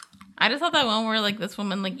I just thought that one where, like, this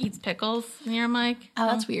woman, like, eats pickles near Mike. Oh,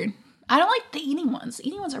 that's weird. I don't like the eating ones. The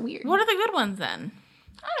eating ones are weird. What are the good ones, then?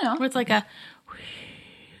 I don't know. Where it's like a...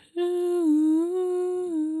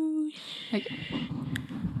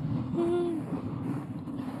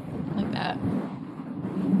 Like that.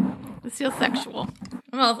 This feels sexual.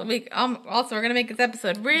 Also, we're going to make this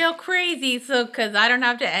episode real crazy, so because I don't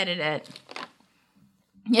have to edit it.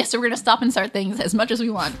 Yeah, so we're going to stop and start things as much as we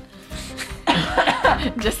want.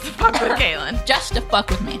 Just to fuck with Kaylin. Just to fuck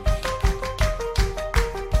with me.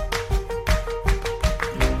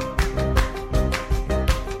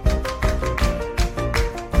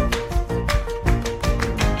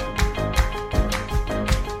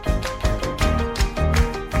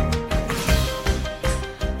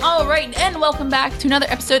 Alright, and welcome back to another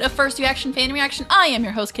episode of First Reaction Fan Reaction. I am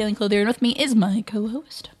your host, Kaylin Clothier, and with me is my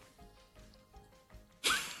co-host.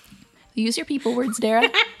 Use your people words, Dara.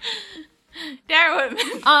 Dara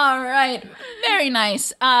Whitman. All right. Very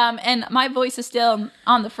nice. And my voice is still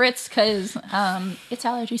on the fritz because it's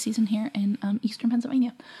allergy season here in eastern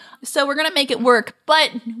Pennsylvania. So we're going to make it work, but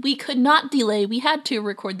we could not delay. We had to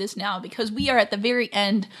record this now because we are at the very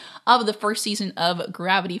end of the first season of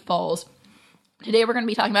Gravity Falls. Today we're going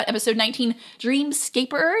to be talking about episode 19,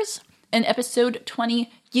 Dreamscapers, and episode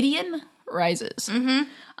 20, Gideon Rises.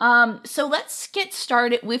 So let's get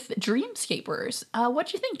started with Dreamscapers.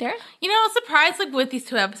 What'd you think, Dara? You know, I was surprised, like, with these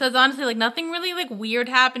two episodes, honestly, like, nothing really, like, weird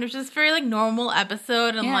happened. It was just a very, like, normal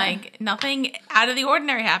episode, and, like, nothing out of the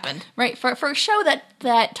ordinary happened. Right, for a show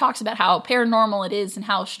that talks about how paranormal it is and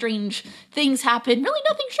how strange things happen, really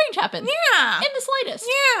nothing strange happened. Yeah. In the slightest.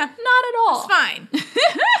 Yeah. Not at all. It's fine.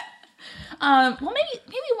 Well,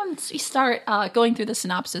 maybe once we start going through the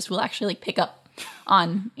synopsis, we'll actually, like, pick up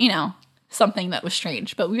on, you know, something that was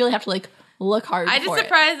strange, but we really have to, like, look hard for it. I just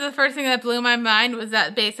surprised the first thing that blew my mind was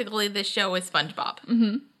that basically this show is SpongeBob.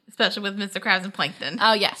 Mm-hmm. Especially with Mr. Krabs and Plankton.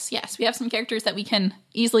 Oh, yes. We have some characters that we can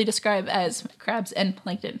easily describe as crabs and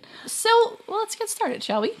plankton. So, well, let's get started,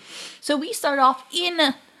 shall we? So we start off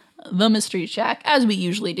in the Mystery Shack, as we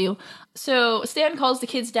usually do. So Stan calls the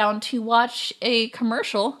kids down to watch a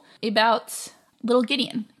commercial about little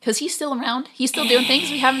Gideon, because he's still around. He's still doing things.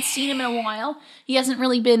 We haven't seen him in a while. We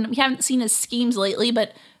haven't seen his schemes lately,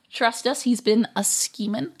 but trust us, he's been a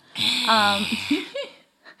scheming. I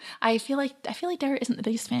feel like Dara isn't the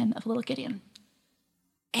biggest fan of little Gideon.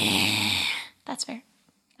 That's fair.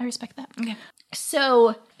 I respect that. Okay.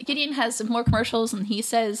 So Gideon has some more commercials, and he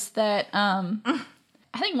says that I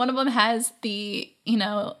think one of them has the, you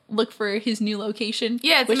know, look for his new location,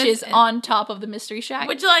 which is on top of the Mystery Shack.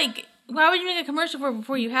 Which, like, why would you make a commercial for it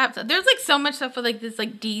before you have stuff? There's, like, so much stuff with, like, this,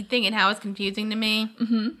 like, deed thing and how it's confusing to me.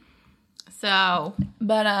 Mm-hmm. So.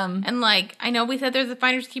 But, and, like, I know we said there's a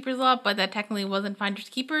Finders Keepers law, but that technically wasn't Finders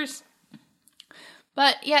Keepers.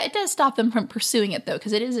 But, yeah, it does stop them from pursuing it, though,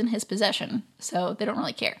 because it is in his possession. So they don't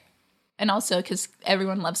really care. And also because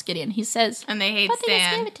everyone loves Gideon. He says, and they hate but Stan. They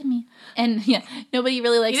just gave it to me. And, yeah, nobody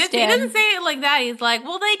really likes Stan. He doesn't say it like that. He's like,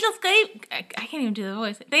 well, they just gave... I can't even do the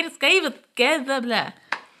voice. They just gave blah, blah.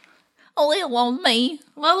 Oh, little old me.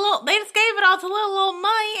 They just gave it all to little old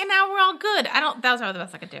me, and now we're all good. That was probably the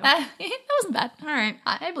best I could do. That wasn't bad. All right.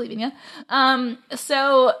 I believe in you.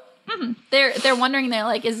 So they're wondering, they're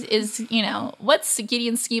like, is you know, what's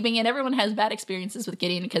Gideon scheming? And everyone has bad experiences with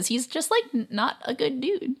Gideon because he's just, like, not a good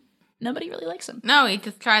dude. Nobody really likes him. No, he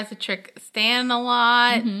just tries to trick Stan a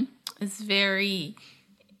lot. Mm-hmm. Is very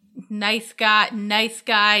nice guy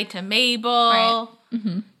to Mabel. Right.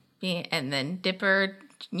 Mm-hmm. Yeah, and then Dipper,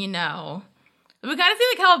 you know. We kind of see,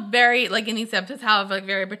 like, how very, like, in these episodes, how, like,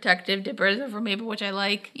 very protective Dipper is over Mabel, which I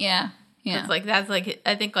like. Yeah. It's like, that's, like,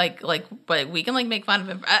 I think, like, but we can, like, make fun of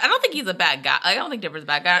him. I don't think he's a bad guy. I don't think Dipper's a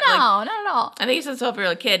bad guy. No, like, not at all. I think he's just a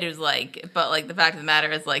little kid who's, like, but, like, the fact of the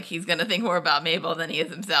matter is, like, he's gonna think more about Mabel than he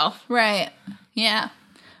is himself. Right. Yeah.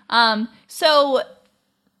 So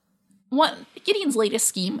Gideon's latest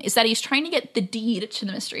scheme is that he's trying to get the deed to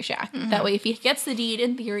the Mystery Shack. Mm-hmm. That way, if he gets the deed,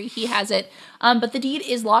 in theory, he has it. But the deed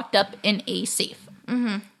is locked up in a safe.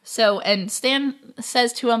 Mm-hmm. So, and Stan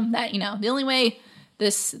says to him that, you know, the only way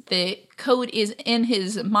the code is in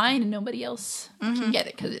his mind and nobody else can get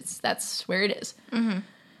it because that's where it is. Mm-hmm.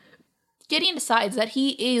 Gideon decides that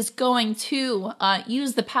he is going to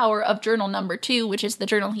use the power of journal number 2, which is the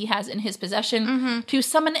journal he has in his possession, to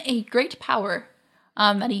summon a great power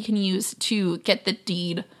that he can use to get the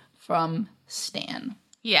deed from Stan.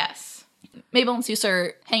 Yes. Mabel and Zeus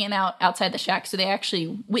are hanging out outside the shack, so they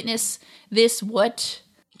actually witness what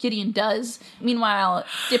Gideon does. Meanwhile,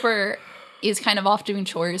 Dipper is kind of off doing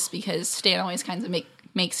chores because Stan always kind of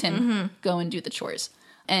makes him go and do the chores.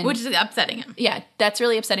 And Which is upsetting him. yeah, that's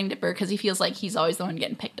really upsetting Dipper because he feels like he's always the one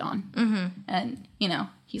getting picked on. Mm-hmm. And,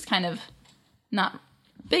 he's kind of not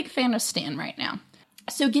a big fan of Stan right now.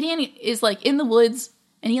 So Gideon is, like, in the woods,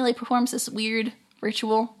 and he, like, performs this weird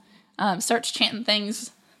ritual, starts chanting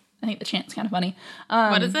things. I think the chant's kind of funny.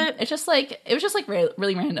 What is it? It was just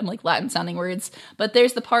really random, like, Latin-sounding words. But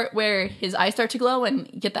there's the part where his eyes start to glow and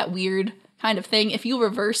you get that weird kind of thing. If you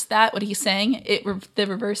reverse that, what he's saying, the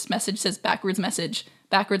reverse message says backwards message,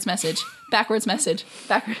 backwards message, backwards message,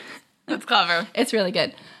 backward. That's clever. It's really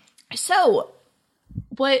good. So,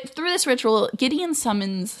 through this ritual, Gideon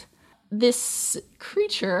summons this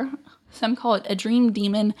creature, some call it a dream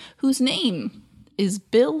demon, whose name is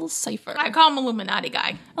Bill Cipher. I call him Illuminati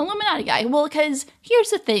guy. Illuminati guy. Well, because here's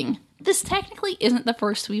the thing. This technically isn't the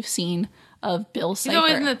first we've seen of Bill Cipher. He's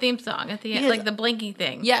always in the theme song at the end, like the blinking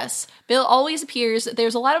thing. Yes. Bill always appears.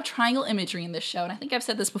 There's a lot of triangle imagery in this show, and I think I've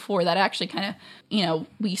said this before, that actually kind of,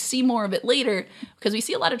 we see more of it later, because we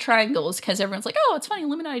see a lot of triangles, because everyone's like, oh, it's funny,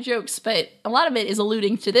 Illuminati jokes, but a lot of it is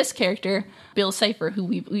alluding to this character, Bill Cipher, who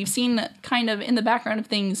we've seen kind of in the background of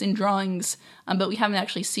things in drawings, but we haven't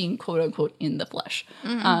actually seen, quote-unquote, in the flesh.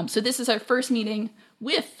 Mm-hmm. So this is our first meeting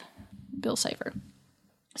with Bill Cipher.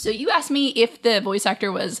 So you asked me if the voice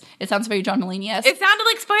actor it sounds very John Mulaney-esque. It sounded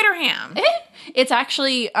like Spider-Ham. It's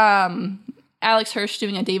actually Alex Hirsch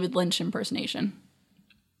doing a David Lynch impersonation.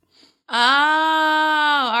 Oh,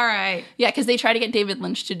 all right. Yeah, because they tried to get David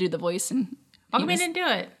Lynch to do the voice, and How come he didn't do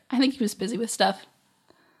it? I think he was busy with stuff.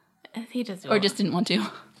 He just just didn't want to.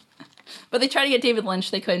 But they tried to get David Lynch,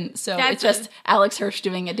 they couldn't, so it's just Alex Hirsch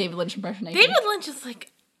doing a David Lynch impersonation. David Lynch is like,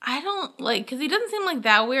 I don't like, because he doesn't seem like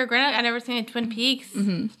that weird. Granted, I never seen a Twin Peaks,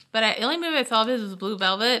 but the only movie I saw of his was Blue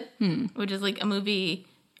Velvet, which is like a movie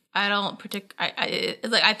I don't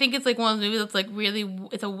I think it's like one of those movies that's like really,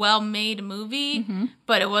 it's a well-made movie,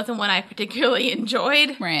 but it wasn't one I particularly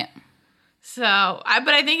enjoyed. Right. So,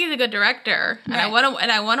 but I think he's a good director, and I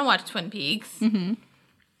want to watch Twin Peaks. Mm-hmm.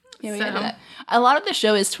 Yeah, we gotta do that. A lot of the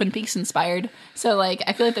show is Twin Peaks inspired, so like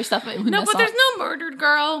I feel like there's stuff that we No, but there's no murdered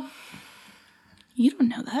girl. You don't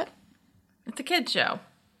know that. It's a kid's show.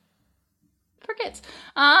 For kids.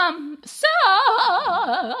 So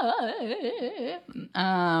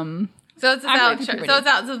it's Alex Hirsch.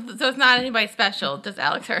 So it's not anybody special, just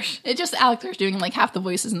Alex Hirsch. It's just Alex Hirsch doing like half the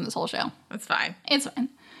voices in this whole show. It's fine. It's fine.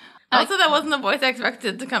 Also, that wasn't the voice I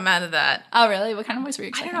expected to come out of that. Oh, really? What kind of voice were you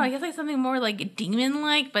expecting? I don't know. I guess like something more like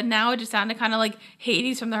demon-like, but now it just sounded kind of like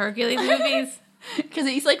Hades from the Hercules movies. Because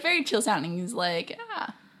he's like very chill sounding. He's like,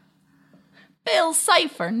 Bill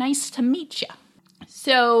Cipher, nice to meet you.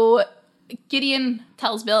 So Gideon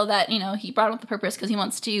tells Bill that, he brought him with the purpose because he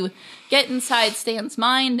wants to get inside Stan's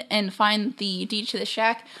mind and find the deed to the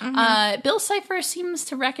shack. Mm-hmm. Bill Cipher seems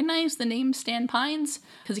to recognize the name Stan Pines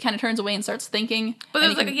because he kind of turns away and starts thinking. But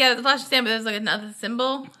there's the flash of Stan, but there's like another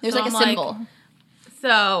symbol. There's like a symbol.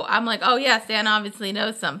 So I'm like, oh yeah, Stan obviously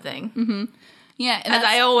knows something. Mm-hmm. Yeah. As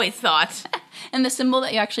I always thought. And the symbol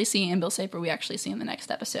that you actually see in Bill Cipher, we actually see in the next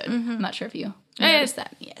episode. Mm-hmm. I'm not sure if you noticed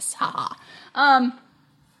that. Yes. Haha.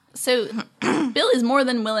 So Bill is more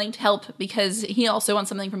than willing to help because he also wants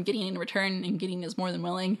something from Gideon in return, and Gideon is more than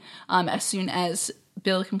willing as soon as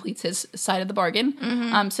Bill completes his side of the bargain.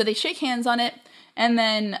 Mm-hmm. So they shake hands on it, and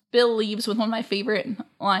then Bill leaves with one of my favorite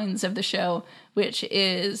lines of the show, which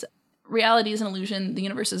is, reality is an illusion, the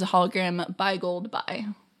universe is a hologram, buy gold, buy.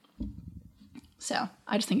 So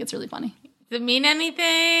I just think it's really funny. Does it mean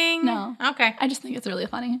anything? No. Okay. I just think it's really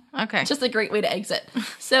funny. Okay. It's just a great way to exit.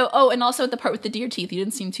 So, and also the part with the deer teeth, you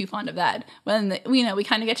didn't seem too fond of that. When, we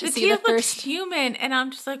kind of get to see the first... looks human, and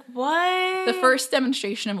I'm just like, what? The first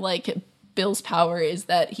demonstration of, like, Bill's power is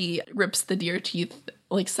that he rips the deer teeth,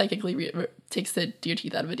 like, psychically takes the deer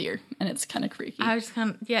teeth out of a deer, and it's kind of creepy. I was kind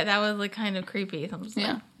of... Yeah, that was, like, kind of creepy. So I'm just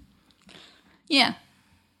like... Yeah.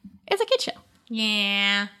 It's a kid show.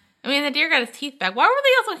 Yeah. I mean, the deer got his teeth back. Why were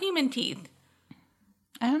they also human teeth?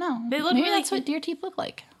 I don't know. They look Maybe really that's what deer teeth look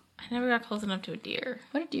like. I never got close enough to a deer.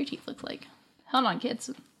 What do deer teeth look like? Hold on,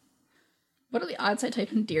 kids. What are the odds I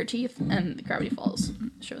type in deer teeth and the Gravity Falls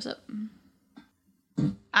shows up?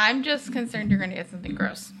 I'm just concerned you're going to get something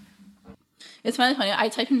gross. It's funny. I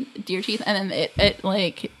typed in deer teeth and then it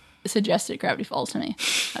like suggested Gravity Falls to me.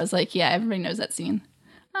 I was like, yeah, everybody knows that scene.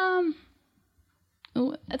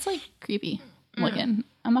 Ooh, that's like creepy looking.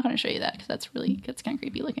 I'm not going to show you that because that's kind of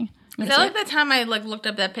creepy looking. Is that like the time I like looked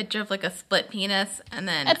up that picture of like a split penis and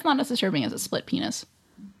then... It's not as disturbing as a split penis.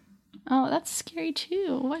 Oh, that's scary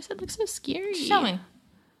too. Why does it look so scary? Show me.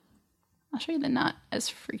 I'll show you the not as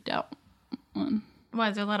freaked out one. Why,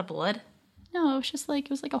 is there a lot of blood? No, it was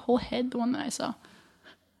like a whole head, the one that I saw.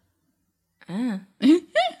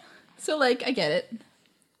 So like, I get it.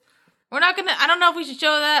 We're not gonna, I don't know if we should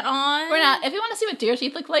show that on. We're not. If you want to see what deer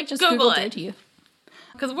teeth look like, just Google Google it. deer teeth.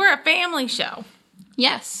 Because we're a family show.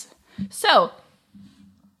 Yes. So,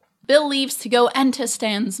 Bill leaves to go enter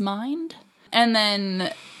Stan's mind. And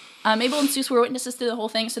then Mabel and Seuss were witnesses to the whole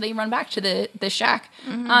thing, so they run back to the shack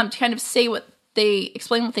to kind of say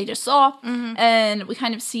explain what they just saw. And we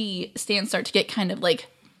kind of see Stan start to get kind of like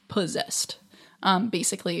possessed,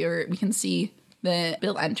 basically, or we can see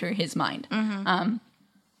Bill enter his mind.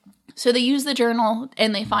 So they use the journal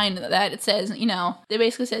and they find that it says, it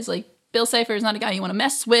basically says like, Bill Cipher is not a guy you want to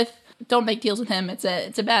mess with. Don't make deals with him. It's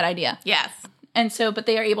a bad idea. Yes. And so, but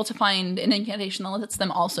they are able to find an incantation that lets them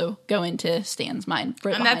also go into Stan's mind.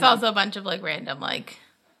 Right, and that's also a bunch of like random like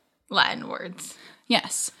Latin words.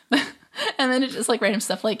 Yes. And then it's just like random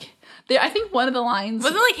stuff like, I think one of the lines...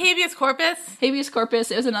 Wasn't it like habeas corpus? Habeas corpus.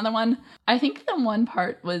 It was another one. I think the one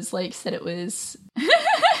part was like, said it was...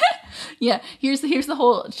 Yeah, here's the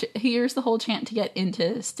whole chant to get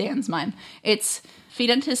into Stan's mind. It's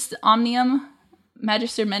Fidentis omnium,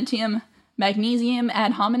 magister mentium, magnesium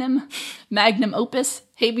ad hominem, magnum opus,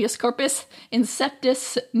 habeas corpus,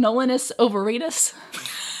 inceptus nullinus overatus.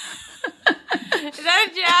 Is that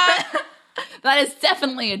a jab? That is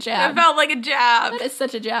definitely a jab. It felt like a jab. That is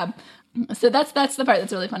such a jab. So that's the part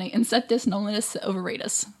that's really funny. Inceptus nullinus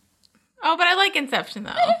overatus. Oh, but I like Inception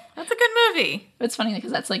though. That's a good movie. It's funny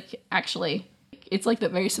because that's like actually, it's like the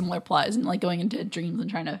very similar plot, isn't like going into dreams and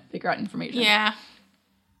trying to figure out information. Yeah.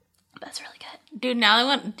 That's really good. Dude, now I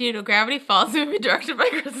want, a Gravity Falls movie directed by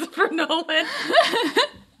Christopher Nolan.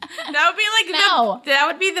 That would be like that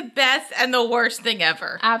would be the best and the worst thing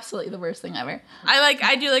ever. Absolutely the worst thing ever.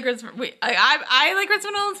 I do like Christopher. I like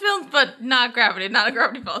Christopher Nolan's films, but not a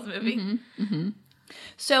Gravity Falls movie.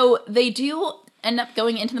 So they do end up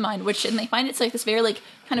going into the mind, and they find it's like this very like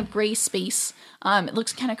kind of gray space. It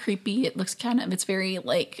looks kind of creepy. It's very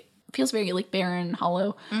like, feels very like barren,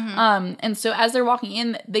 hollow. And so as they're walking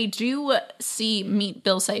in, they do meet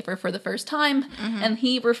Bill Cipher for the first time, and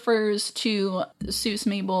he refers to Seuss,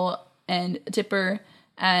 Mabel, and Dipper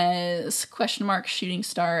as ? Shooting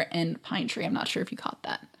Star and Pine Tree. I'm not sure if you caught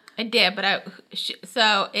that. I did, but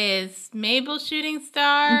so is Mabel Shooting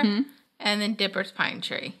Star, and then Dipper's Pine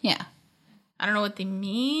Tree. Yeah. I don't know what they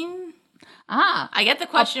mean. I get the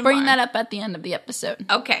question mark. Bring mark. that up at the end of the episode.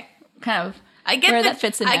 Okay. Kind of. I get where that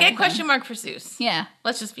fits in. I get question mark for Seuss. Yeah.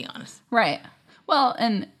 Let's just be honest. Right. Well,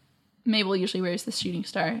 and Mabel usually wears the Shooting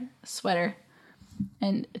Star sweater,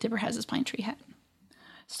 and Dipper has his pine tree hat.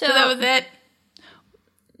 So that was it?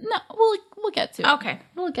 No, we'll get to it. Okay.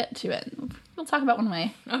 We'll get to it. We'll talk about one of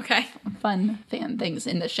my fun fan things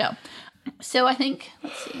in this show. So I think,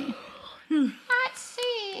 let's see.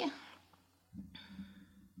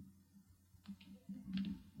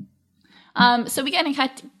 So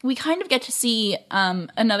we kind of get to see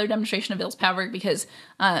another demonstration of Bill's power because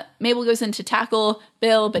Mabel goes in to tackle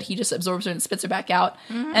Bill, but he just absorbs her and spits her back out.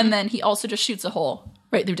 And then he also just shoots a hole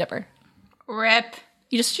right through Dipper. Rip.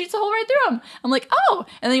 He just shoots a hole right through him. I'm like, oh!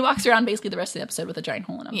 And then he walks around basically the rest of the episode with a giant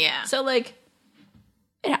hole in him. Yeah. So, like,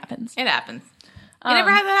 it happens. It happens. You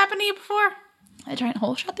never had that happen to you before? A giant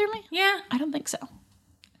hole shot through me? Yeah. I don't think so.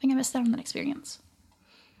 I think I missed out on that experience.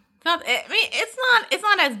 It's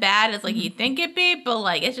not as bad as like you think it'd be, but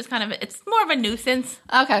like it's just kind of it's more of a nuisance.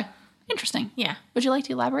 Okay, interesting. Yeah. Would you like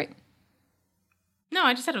to elaborate? No,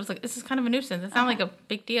 I just said it was like this is kind of a nuisance. It's not like a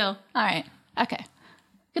big deal. All right. Okay.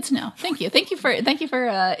 Good to know. Thank you. Thank you for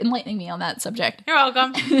enlightening me on that subject. You're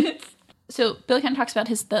welcome. So Billy kind of talks about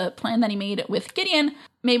the plan that he made with Gideon.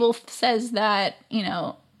 Mabel says that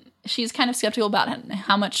she's kind of skeptical about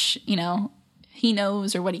how much he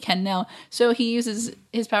knows or what he can know. So he uses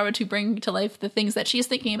his power to bring to life the things that she's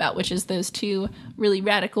thinking about, which is those two really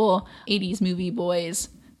radical 80s movie boys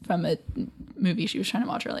from a movie she was trying to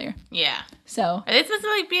watch earlier. Yeah. So are they supposed to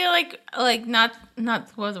like be like not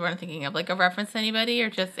what was the word I'm thinking of? Like a reference to anybody or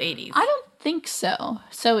just 80s? I don't think so.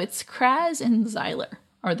 So it's Kraz and Zyler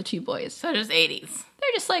are the two boys. So just 80s. They're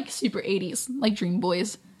just like super 80s, like dream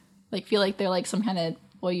boys. Like feel like they're like some kind of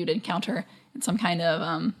you'd encounter in some kind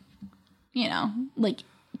of like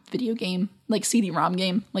video game, like CD-ROM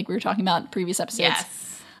game, like we were talking about in previous episodes.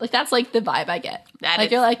 Yes. Like that's like the vibe I get.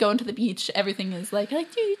 You're like going to the beach, everything is like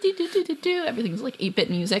do, everything's like 8-bit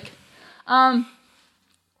music.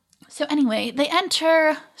 So anyway, they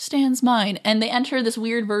enter Stan's mind and they enter this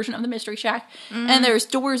weird version of the Mystery Shack, and there's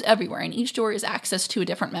doors everywhere, and each door is access to a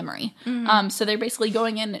different memory. So they're basically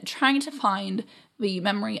going in trying to find the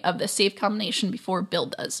memory of the safe combination before Bill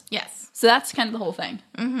does. Yes. So that's kind of the whole thing.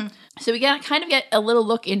 So we kind of get a little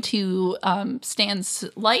look into Stan's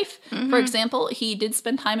life. For example, he did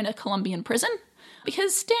spend time in a Colombian prison.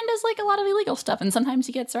 Because Stan does like a lot of illegal stuff, and sometimes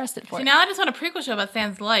he gets arrested for See, it. now I just want a prequel show about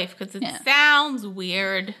Stan's life because it sounds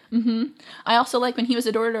weird. I also like when he was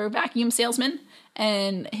a door-to-door vacuum salesman,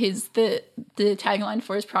 and the tagline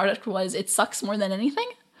for his product was "It sucks more than anything."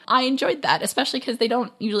 I enjoyed that, especially because they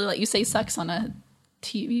don't usually let you say "sucks" on a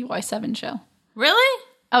TVY7 show. Really?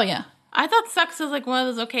 Oh yeah. I thought sucks was like one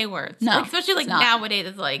of those okay words. No, like, especially like nowadays,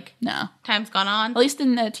 it's like no. Time's gone on. At least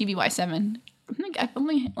in the TVY7. I think I've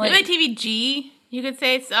only like maybe TVG. You could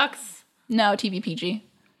say it sucks. No, TVPG.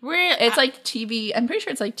 Really? It's like TV. I'm pretty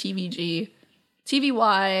sure it's like TVG,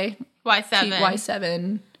 TVY, Y7. Y7.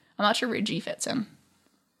 I'm not sure where G fits in.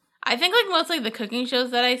 I think like most like the cooking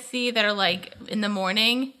shows that I see that are like in the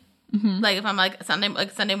morning, like if I'm like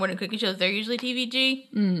Sunday morning cooking shows, they're usually TVG.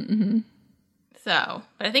 Mm-hmm. So,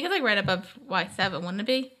 but I think it's like right above Y7, wouldn't it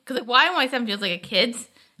be? Because like Y and Y7 feels like a kid's,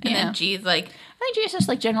 and then G is like I think G is just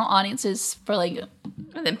like general audiences for like,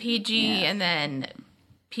 and then PG, and then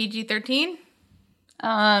PG-13.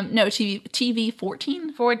 No, TV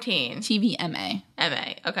 14, 14, TVMA,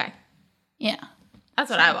 MA. Okay, yeah, that's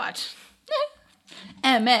what I watch.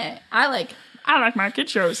 MA. I like my kid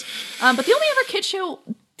shows. But the only other kid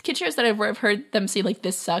shows that I've heard them say like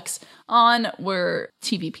this sucks on were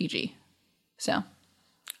TVPG. So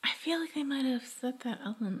I feel like they might have said that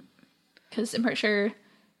element. Because I'm pretty sure,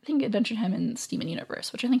 I think Adventure Time and Steven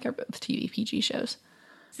Universe, which I think are both TVPG shows.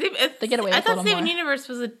 They get away with I thought a little Steven more. Universe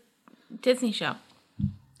was a Disney show.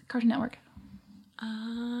 Cartoon Network. Oh.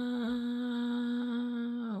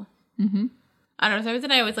 Mm-hmm. I don't know. For some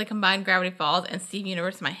reason I always like combine Gravity Falls and Steven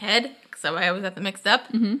Universe in my head, so I always have them mixed up.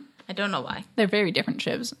 Mm-hmm. I don't know why. They're very different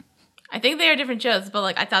shows. I think they are different shows, but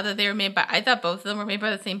like I thought that they were made by. I thought both of them were made by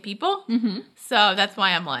the same people. Mm-hmm. So that's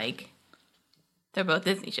why I'm like, they're both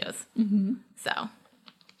Disney shows. Mm-hmm. So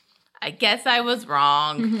I guess I was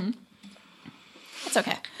wrong. Mm-hmm. It's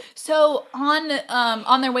okay. So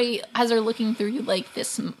on their way, as they're looking through like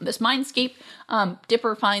this mindscape,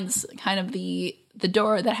 Dipper finds kind of the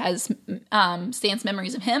door that has Stan's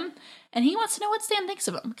memories of him. And he wants to know what Stan thinks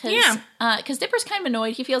of him. Because Dipper's kind of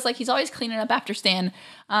annoyed. He feels like he's always cleaning up after Stan.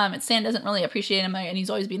 And Stan doesn't really appreciate him. And he's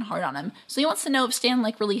always being hard on him. So he wants to know if Stan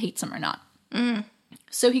like really hates him or not. Mm.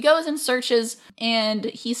 So he goes and searches. And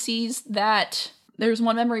he sees that there's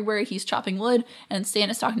one memory where he's chopping wood. And Stan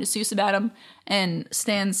is talking to Seuss about him. And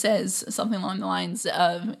Stan says something along the lines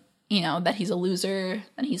of, that he's a loser,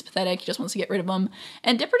 and he's pathetic, he just wants to get rid of him.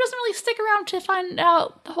 And Dipper doesn't really stick around to find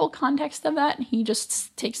out the whole context of that. He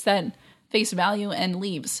just takes that face value and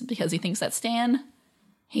leaves because he thinks that Stan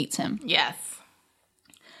hates him. Yes.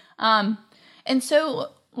 And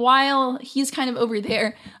so while he's kind of over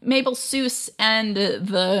there, Mabel, Seuss, and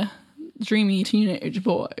the dreamy teenage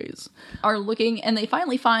boys are looking, and they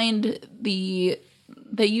finally find they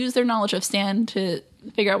use their knowledge of Stan to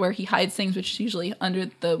figure out where he hides things, which is usually under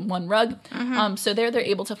the one rug. Mm-hmm. So they're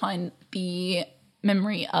able to find the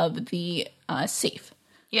memory of the safe.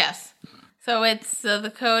 Yes. So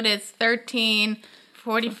the code is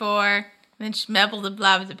 1344, then schmebble the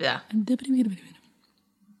blah blah blah.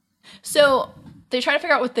 So they try to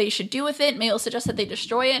figure out what they should do with it. Mabel suggests that they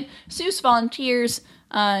destroy it. Seuss volunteers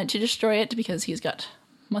to destroy it because he's got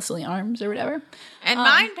muscly arms or whatever. And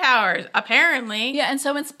mind powers, apparently. Yeah, and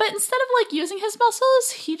so but instead of like using his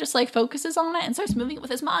muscles, he just like focuses on it and starts moving it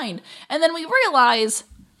with his mind. And then we realize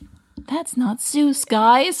that's not Seuss,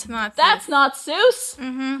 guys. That's not Seuss.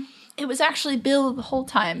 Mm-hmm. It was actually Bill the whole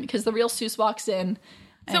time because the real Seuss walks in.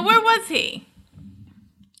 So where was he?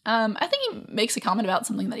 I think he makes a comment about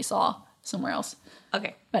something that he saw somewhere else.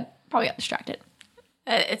 Okay. But probably got distracted.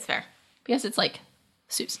 It's fair. Because it's like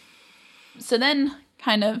Seuss. So then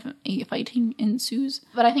kind of a fighting ensues.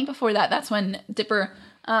 But I think before that, that's when Dipper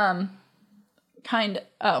oh.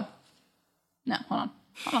 No, hold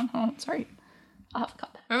on. Sorry. I'll have to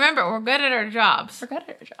cut that. Remember, we're good at our jobs.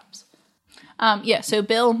 So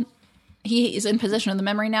Bill, he is in possession of the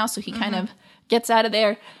memory now, so he kind of gets out of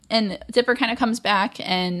there. And Dipper kind of comes back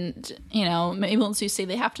and, Mabel and Sue say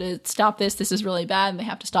they have to stop this. This is really bad. And they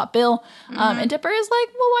have to stop Bill. And Dipper is like,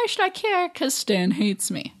 well, why should I care? Because Stan hates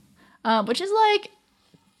me. Which is like,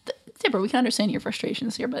 Dipper, we can understand your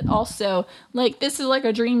frustrations here, but also, like, this is like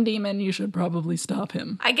a dream demon. You should probably stop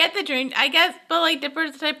him. I get the dream, I guess, but, like,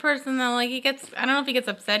 Dipper's the type of person that, like, I don't know if he gets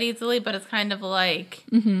upset easily, but it's kind of like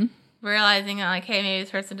realizing, like, hey, maybe this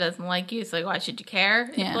person doesn't like you, so, like, why should you care?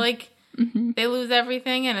 Yeah. If, like, they lose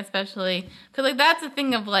everything, and especially, because, like, that's the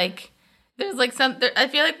thing of, like, there's, like, I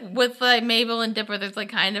feel like with, like, Mabel and Dipper, there's, like,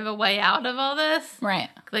 kind of a way out of all this. Right.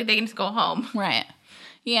 Like, they can just go home. Right.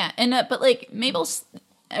 Yeah, and, but, like, Mabel's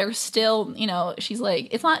are still, she's like,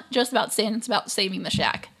 it's not just about Stan, it's about saving the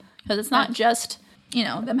shack. Because it's not just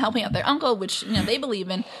them helping out their uncle, which, they believe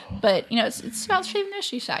in. But, it's about saving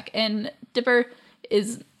Mystery Shack. And Dipper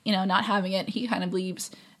is, not having it. He kind of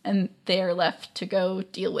leaves, and they're left to go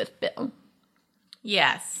deal with Bill.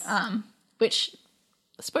 Yes. Which,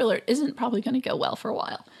 spoiler, isn't probably going to go well for a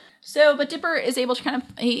while. So, but Dipper is able to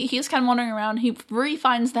he's kind of wandering around. He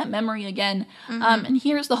re-finds that memory again. And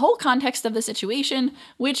here's the whole context of the situation,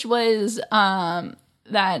 which was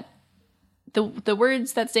that the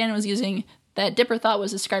words that Stan was using that Dipper thought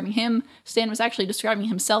was describing him, Stan was actually describing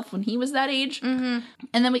himself when he was that age. And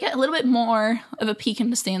then we get a little bit more of a peek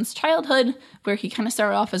into Stan's childhood, where he kind of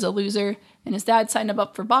started off as a loser, and his dad signed him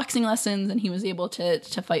up for boxing lessons, and he was able to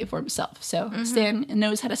fight for himself. So Stan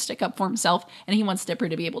knows how to stick up for himself, and he wants Dipper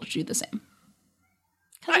to be able to do the same.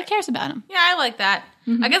 Because he cares about him. Yeah, I like that.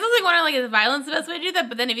 I guess I was wondering, is violence the best way to do that?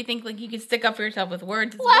 But then if you think, you could stick up for yourself with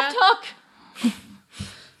words as Left well. hook!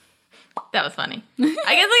 That was funny. I guess,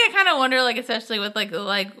 I kind of wonder, especially with,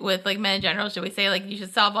 with men in general, should we say, you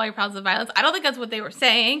should solve all your problems with violence? I don't think that's what they were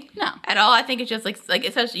saying. No. At all. I think it's just,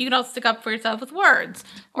 especially, you can also stick up for yourself with words.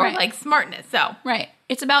 Or, smartness, so. Right.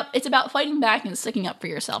 It's about fighting back and sticking up for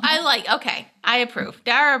yourself. Okay. I approve.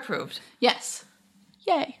 Dara approved. Yes.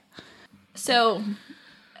 Yay. So,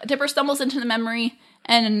 Dipper stumbles into the memory,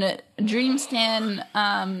 and Dream Stan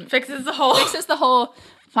fixes the hole.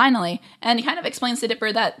 Finally. And he kind of explains to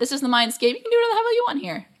Dipper that this is the mindscape. You can do whatever the hell you want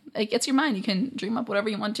here. It's your mind. You can dream up whatever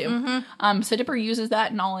you want to. So Dipper uses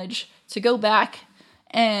that knowledge to go back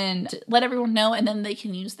and let everyone know, and then they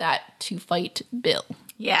can use that to fight Bill.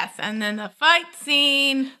 Yes, and then the fight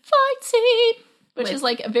scene. Which is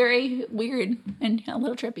very weird and a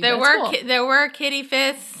little trippy. There were kitty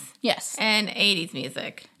fists. Yes. And 80s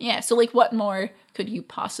music. Yeah, so what more could you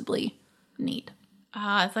possibly need?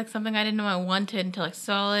 It's something I didn't know I wanted until I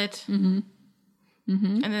saw it. And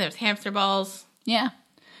then there's hamster balls. Yeah.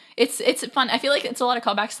 It's fun. I feel like it's a lot of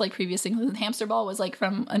callbacks to previous things. The hamster ball was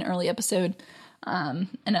from an early episode and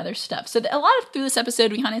other stuff. So through this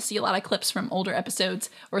episode, we kind of see a lot of clips from older episodes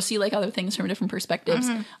or see other things from different perspectives,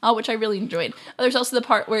 which I really enjoyed. There's also the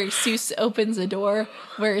part where Seuss opens a door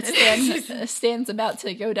where Stan's about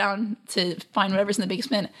to go down to find whatever's in the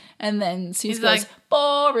basement, and then Seuss goes,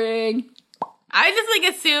 boring. I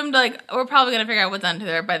just assumed we're probably gonna figure out what's under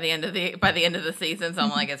there by the end of the season, so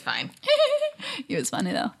I'm it's fine. It was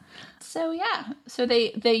funny though. So yeah, so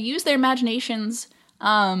they use their imaginations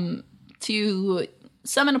to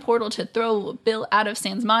summon a portal to throw Bill out of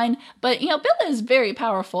Stan's mind, but Bill is very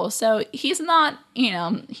powerful, so he's not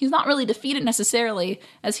really defeated necessarily,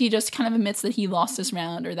 as he just kind of admits that he lost this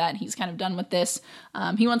round or that he's kind of done with this.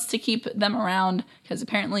 He wants to keep them around because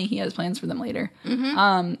apparently he has plans for them later.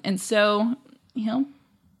 And so.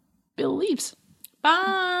 Bill leaves.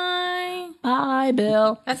 Bye. Bye,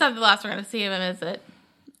 Bill. That's not the last we're going to see of him, is it?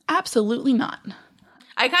 Absolutely not.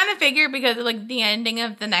 I kind of figured because of, the ending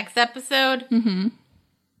of the next episode.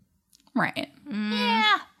 Right.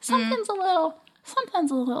 Yeah. Something's a little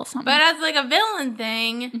something. But as, a villain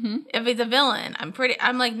thing, if he's a villain, I'm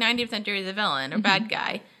 90% sure he's a villain or bad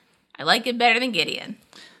guy. I like it better than Gideon.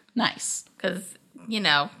 Nice. Because,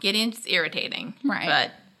 Gideon's just irritating.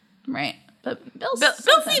 Right. But Bill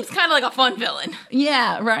seems kind of a fun villain.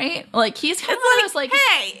 Yeah, right? He's kind of one of those,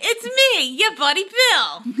 hey, it's me, your buddy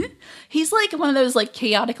Bill. He's one of those,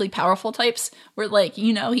 chaotically powerful types where,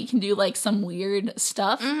 he can do, some weird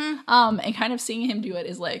stuff. And kind of seeing him do it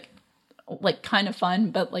is, kind of fun,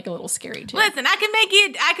 but, a little scary, too. Listen, I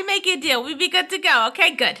can make you a deal. We'd be good to go.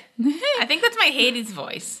 Okay, good. I think that's my Hades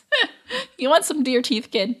voice. You want some deer teeth,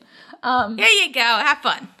 kid. Here you go. Have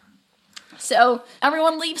fun. So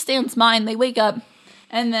everyone leaves Stan's mind. They wake up,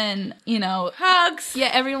 and then hugs. Yeah,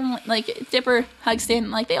 everyone Dipper hugs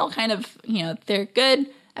Stan. They all kind of they're good.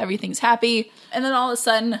 Everything's happy, and then all of a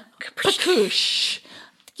sudden, pakoosh!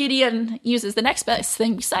 Gideon uses the next best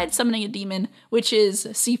thing besides summoning a demon, which is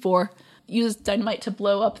C4. Uses dynamite to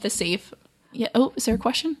blow up the safe. Yeah. Oh, is there a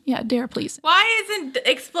question? Yeah, Dara, please. Why isn't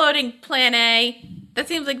exploding Plan A? That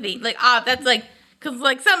seems that's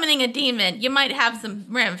because, summoning a demon, you might have some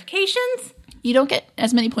ramifications. You don't get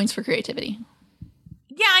as many points for creativity.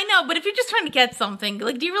 Yeah, I know, but if you're just trying to get something, do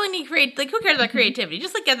you really need who cares about creativity?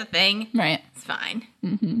 Just, get the thing. Right. It's fine.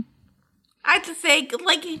 I'd just say,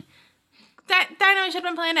 that dynamite should have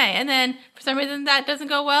been Plan A, and then, for some reason, that doesn't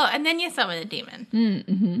go well, and then you summon a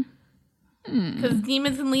demon. Because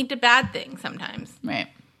demons can lead to bad things sometimes. Right.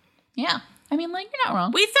 Yeah. I mean, you're not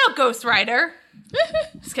wrong. We saw Ghost Rider.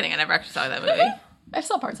 Just kidding, I never actually saw that movie. I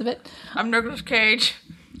saw parts of it. I'm Nicolas Cage.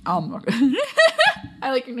 I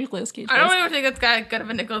like your Nicolas Cage. I don't even think that's got good of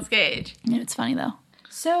a Nicolas Cage. Yeah, it's funny though.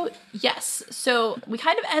 So, yes. So, we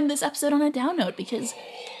kind of end this episode on a down note because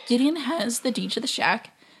Gideon has the deed to the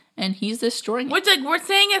shack and he's destroying it. Which, like, we're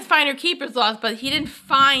saying is finder keeper's loss, but he didn't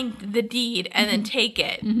find the deed and then take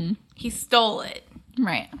it. He stole it.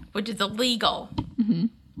 Right. Which is illegal.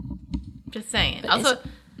 Just saying. But also,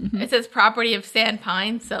 it says property of Stan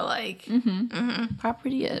Pine, so, like...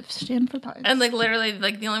 Property of Stanford Pines. And, like, literally,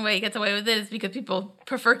 like, the only way he gets away with it is because people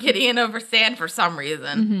prefer Gideon over Stan for some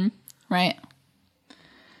reason. Right.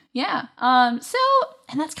 Yeah. So,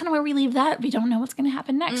 and that's kind of where we leave that. We don't know what's going to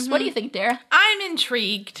happen next. What do you think, Dara? I'm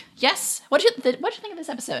intrigued. Yes. What'd you think of this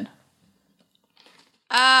episode?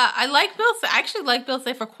 I actually like Bill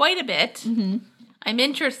Cipher quite a bit. I'm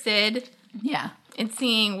interested in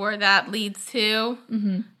seeing where that leads to.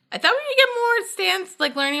 I thought we would get more Stan's,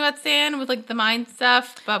 like, learning about Stan with, like, the mind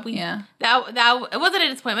stuff, but that it wasn't a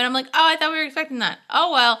disappointment. I'm like, oh, I thought we were expecting that.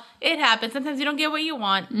 Oh, well, it happens. Sometimes you don't get what you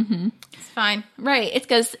want. It's fine. Right. It's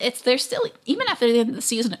because there's still, even after the end of the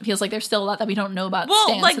season, it feels like there's still a lot that we don't know about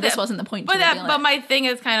Stan, like so this wasn't the point to reveal it. But my thing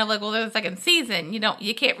is kind of like, well, there's a second season.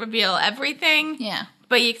 You can't reveal everything. Yeah.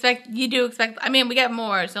 But you do expect, I mean, we get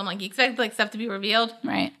more, so I'm like, you expect, like, stuff to be revealed.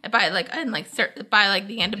 Right. By, like,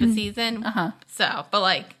 the end of the season. So, but,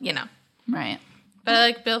 like, Right. But I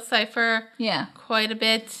like Bill Cipher. Yeah. Quite a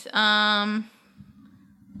bit. Yeah,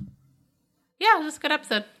 it was just a good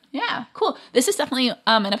episode. Yeah, cool. This is definitely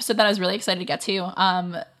an episode that I was really excited to get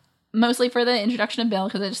to. Mostly for the introduction of Bill,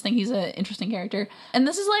 because I just think he's an interesting character. And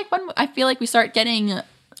this is, like, when I feel like we start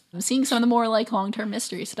seeing some of the more, like, long-term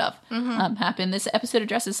mystery stuff happen. This episode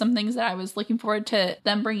addresses some things that I was looking forward to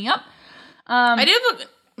them bringing up. I do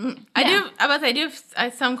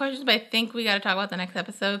have some questions, but I think we got to talk about the next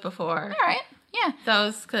episode before. All right. Yeah.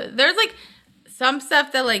 There's, like, some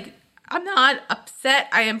stuff that, like, I'm not upset.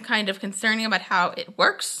 I am kind of concerning about how it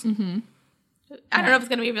works. I don't know if it's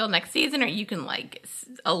going to be revealed next season or you can, like,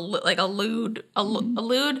 allude.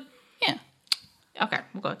 Yeah. Okay,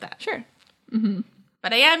 we'll go with that. Sure.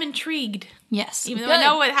 But I am intrigued. Yes. Even though I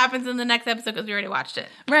know what happens in the next episode because we already watched it.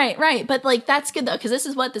 Right. But, like, that's good, though, because this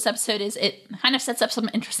is what this episode is. It kind of sets up some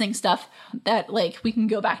interesting stuff that, like, we can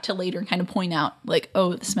go back to later and kind of point out, like,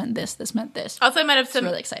 oh, this meant this meant this. Also, I might have some...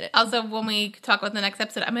 really excited. Also, when we talk about the next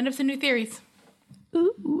episode, I might have some new theories.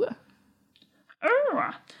 Ooh.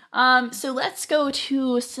 So let's go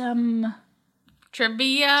to some...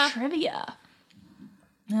 Trivia.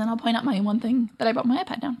 And then I'll point out my one thing that I brought my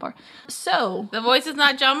iPad down for. So... The voice is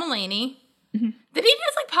not John Mulaney. Did he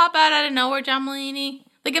just, like, pop out of nowhere, John Mulaney?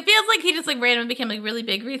 Like, it feels like he just, like, randomly became, like, really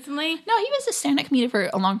big recently. No, he was a stand-up comedian for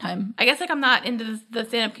a long time. I guess, like, I'm not into the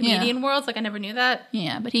stand-up comedian world, so, like, I never knew that.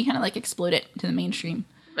 Yeah, but he kind of, like, exploded to the mainstream.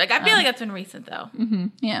 Like, I feel like that's been recent, though.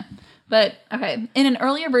 Yeah. But, okay. In an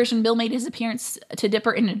earlier version, Bill made his appearance to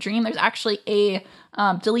Dipper in a dream. There's actually a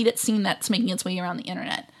deleted scene that's making its way around the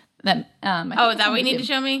internet. That is that what you need to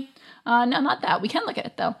show me? No, not that. We can look at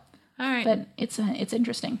it, though. All right. But it's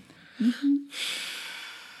interesting.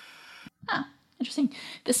 Interesting.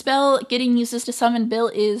 The spell Gideon uses to summon Bill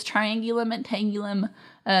is Triangulum and Tangulum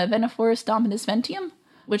Veniforus Dominus Ventium,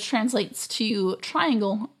 which translates to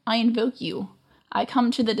Triangle, I invoke you. I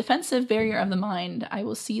come to the defensive barrier of the mind. I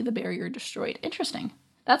will see the barrier destroyed. Interesting.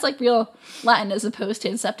 That's like real Latin as opposed to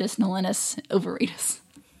Inceptus Nolenus Overatus.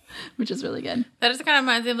 Which is really good. That just kind of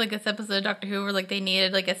reminds me of, like, this episode of Doctor Who where, like, they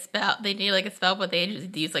needed, like, a spell. They needed, like, a spell, but they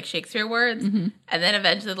just used, like, Shakespeare words. And then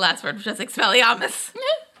eventually the last word was just Expelliarmus.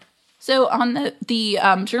 So on the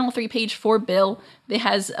Journal 3 page for Bill, it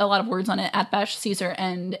has a lot of words on it. Atbash, Caesar,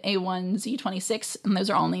 and A1Z26. And those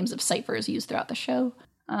are all names of ciphers used throughout the show.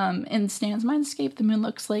 In Stan's Mindscape, the moon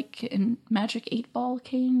looks like a magic 8-ball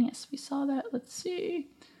cane. Yes, we saw that. Let's see.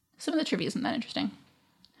 Some of the trivia isn't that interesting.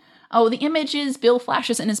 Oh, the images Bill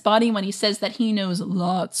flashes in his body when he says that he knows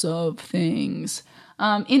lots of things.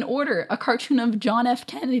 In order, a cartoon of John F.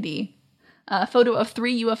 Kennedy, a photo of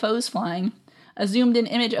 3 UFOs flying, a zoomed-in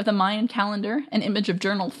image of the Mayan calendar, an image of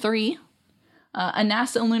Journal 3, a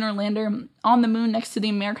NASA lunar lander on the moon next to the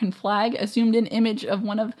American flag, a zoomed-in image of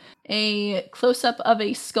a close-up of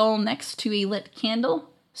a skull next to a lit candle,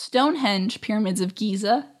 Stonehenge pyramids of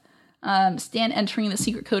Giza, Stan entering the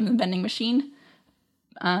secret code in the vending machine,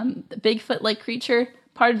 the Bigfoot-like creature,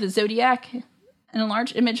 part of the Zodiac, an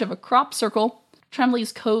enlarged image of a crop circle,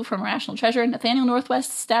 Tremblay's Cove from Rational Treasure, Nathaniel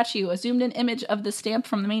Northwest statue, a zoomed-in image of the stamp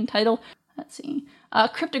from the main title. Let's see.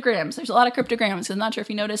 Cryptograms. There's a lot of cryptograms. I'm not sure if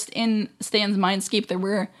you noticed in Stan's Mindscape there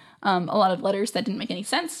were a lot of letters that didn't make any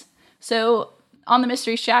sense. So on the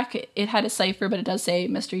Mystery Shack, it had a cipher, but it does say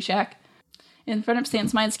Mystery Shack. In front of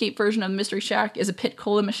Stan's Mindscape version of the Mystery Shack is a Pit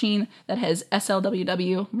Cola machine that has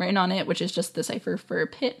SLWW written on it, which is just the cipher for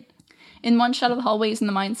Pit. In one shot of the hallways in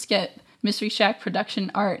the Mindscape, Mystery Shack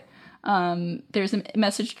production art. There's a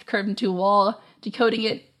message carved into a wall. Decoding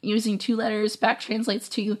it using 2 letters back translates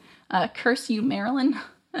to "Curse you, Marilyn."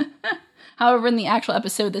 However, in the actual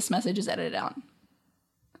episode, this message is edited out.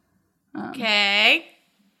 Okay.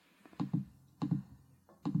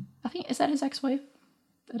 I think, is that his ex-wife?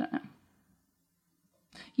 I don't know.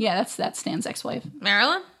 Yeah, that's Stan's ex-wife.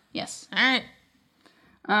 Marilyn? Yes. All right.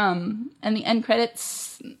 And the end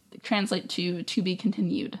credits translate to be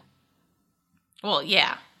continued. Well,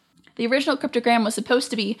 yeah. The original cryptogram was supposed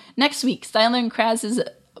to be next week, Styler and Kraz's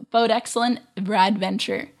Boat Excellent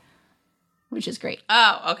Radventure, which is great.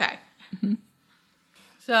 Oh, okay. Mm-hmm.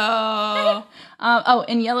 So...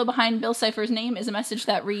 in yellow behind Bill Cipher's name is a message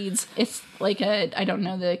that reads, it's like I don't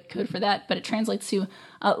know the code for that, but it translates to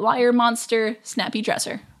liar, monster, snappy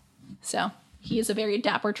dresser. So he is a very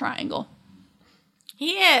dapper triangle.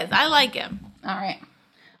 He is. I like him. All right.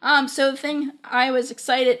 So the thing I was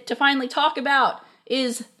excited to finally talk about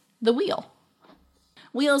is the wheel.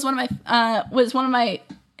 Wheel is one of my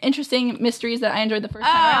interesting mysteries that I enjoyed the first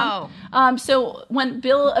time around. So when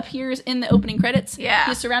Bill appears in the opening credits,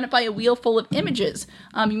 he's surrounded by a wheel full of images.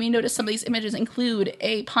 You may notice some of these images include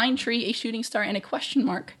a pine tree, a shooting star, and a question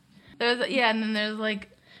mark. And then there's like...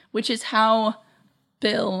 Which is how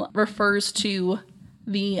Bill refers to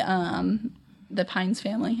the Pines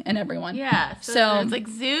family and everyone. Yeah. So it's like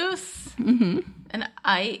Zeus and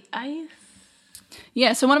Ice.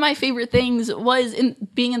 Yeah, so one of my favorite things was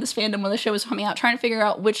being in this fandom when the show was coming out, trying to figure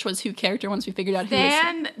out which was who character once we figured out who was...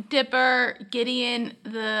 Stan, Dipper, Gideon,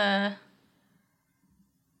 the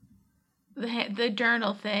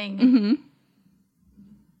journal thing. Mm-hmm.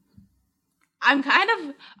 I'm kind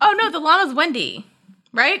of... Oh, no, the llama's Wendy,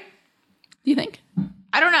 right? Do you think?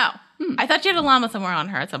 I don't know. I thought she had a llama somewhere on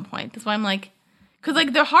her at some point. That's why I'm like... Because,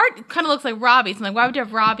 like, their heart kind of looks like Robbie. So I'm like, why would you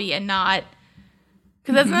have Robbie and not...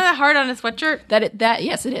 Because that's not a heart on a sweatshirt.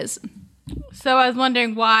 Yes, it is. So I was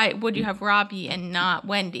wondering, why would you have Robbie and not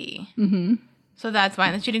Wendy? Mm-hmm. So that's why.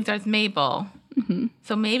 And the shooting star's Mabel. Mm-hmm.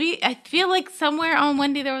 So maybe, I feel like somewhere on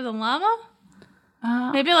Wendy there was a llama?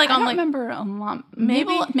 Maybe like I on don't like... remember a llama.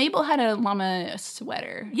 Maybe... Mabel had a llama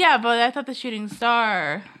sweater. Yeah, but I thought the shooting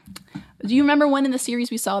star... Do you remember when in the series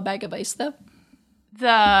we saw a bag of ice, though?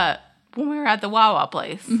 When we were at the Wawa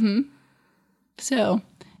place. Mm-hmm. So...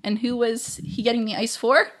 And who was he getting the ice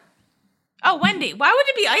for? Oh, Wendy. Why would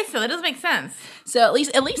it be ice though? That doesn't make sense. So at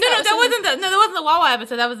least that wasn't the Wawa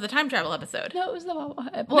episode. That was the time travel episode. No, it was the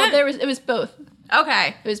Wawa. Well, it was both.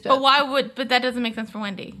 Okay, it was both. But that doesn't make sense for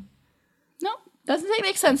Wendy. No, doesn't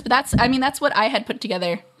make sense. But that's what I had put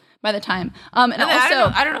together by the time. And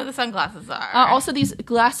also, I don't know what the sunglasses are. Also, these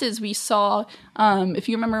glasses we saw. If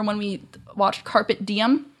you remember when we watched Carpet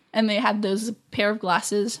Diem, and they had those pair of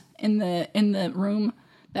glasses in the room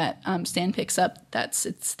that Stan picks up,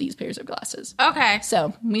 it's these pairs of glasses. Okay.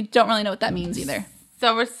 So we don't really know what that means either.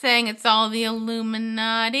 So we're saying it's all the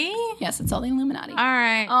Illuminati? Yes, it's all the Illuminati. All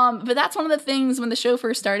right. But that's one of the things when the show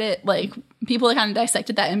first started, like, people kind of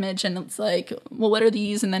dissected that image and it's like, well, what are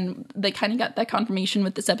these? And then they kind of got that confirmation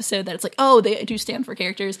with this episode that it's like, oh, they do stand for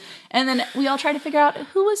characters. And then we all try to figure out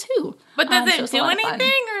who was who. But does it do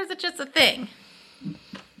anything or is it just a thing?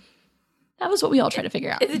 That was what we all tried to figure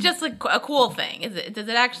out. Is it just like a cool thing? Does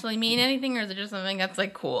it actually mean anything, or is it just something that's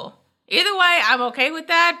like cool? Either way, I'm okay with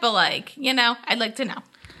that. But like, I'd like to know.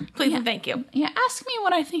 Please and thank you. Yeah, ask me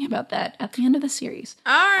what I think about that at the end of the series.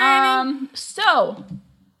 All right. So,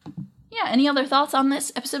 yeah. Any other thoughts on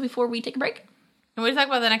this episode before we take a break? Can we talk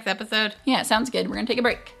about the next episode? Yeah, sounds good. We're gonna take a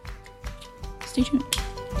break. Stay tuned.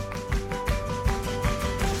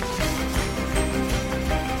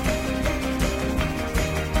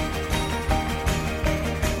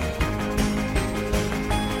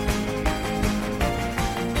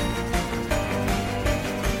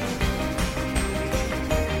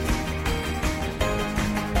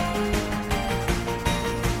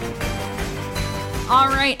 All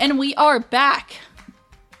right, and we are back.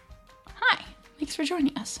 Hi, thanks for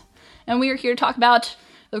joining us. And we are here to talk about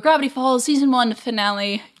the Gravity Falls Season 1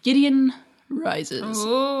 finale, Gideon Rises.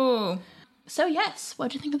 Ooh. So yes,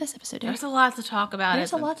 what'd you think of this episode, Derek? There's a lot to talk about.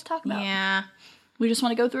 There's a lot to talk about. Yeah. We just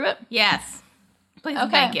want to go through it? Yes. Please and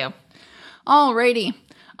thank you. Alrighty.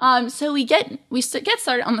 So we get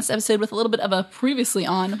started on this episode with a little bit of a previously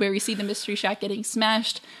on, where we see the Mystery Shack getting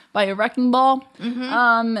smashed by a wrecking ball.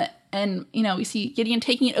 Mm-hmm. And, we see Gideon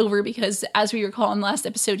taking it over because, as we recall in the last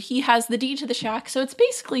episode, he has the deed to the shack, so it's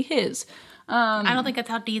basically his. I don't think that's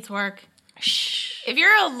how deeds work. Shh. If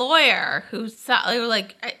you're a lawyer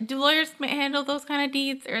do lawyers handle those kind of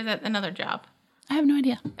deeds, or is that another job? I have no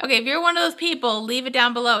idea. Okay, if you're one of those people, leave it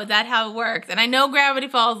down below. Is that how it works? And I know Gravity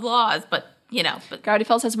Falls laws, but but Gravity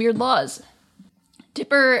Falls has weird laws.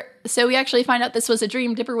 Dipper, so we actually find out this was a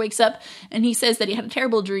dream. Dipper wakes up and he says that he had a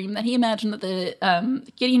terrible dream, that he imagined that the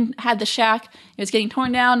Gideon had the shack, it was getting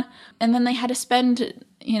torn down, and then they had to spend,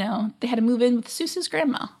 they had to move in with Seuss's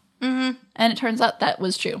grandma. Mm-hmm. And it turns out that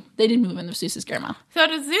was true. They did move in with Seuss's grandma. So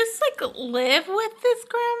does Zeus, live with this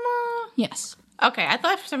grandma? Yes. Okay, I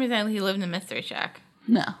thought for some reason he lived in the Mystery Shack.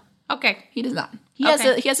 No. Okay. He does not. He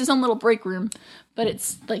has his own little break room, but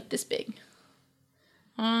it's this big.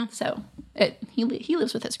 So he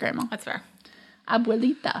lives with his grandma. That's fair.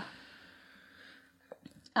 Abuelita.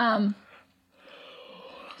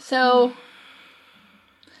 So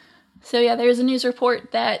yeah, there's a news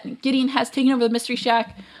report that Gideon has taken over the Mystery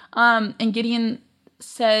Shack, and Gideon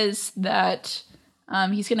says that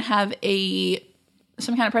he's going to have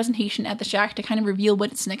some kind of presentation at the shack to kind of reveal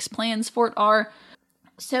what its next plans for it are.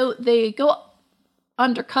 So they go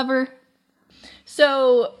undercover.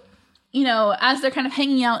 So, as they're kind of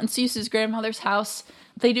hanging out in Seuss's grandmother's house,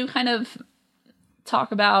 they do kind of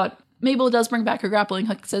talk about Mabel does bring back her grappling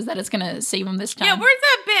hook, says that it's going to save him this time. Yeah, where's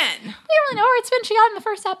that been? We don't really know where it's been. She got in the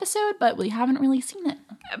first episode, but we haven't really seen it.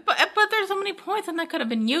 But there's so many points when that could have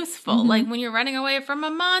been useful. Mm-hmm. Like when you're running away from a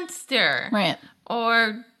monster. Right.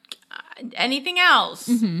 Or anything else.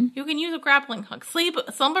 Mm-hmm. You can use a grappling hook.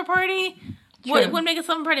 Slumber party would make a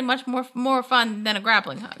slumber party much more fun than a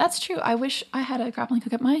grappling hook. That's true. I wish I had a grappling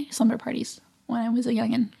hook at my slumber parties when I was a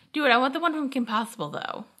youngin'. Dude, I want the one from Kim Possible,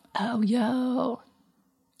 though. Oh, yo.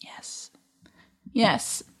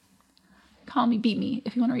 Yes. Call me, beat me,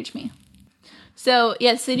 if you want to reach me. So,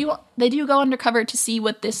 yes, they do go undercover to see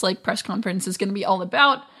what this, press conference is going to be all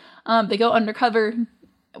about. They go undercover,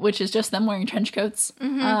 which is just them wearing trench coats.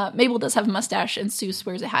 Mm-hmm. Mabel does have a mustache, and Seuss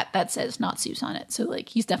wears a hat that says not Seuss on it. So,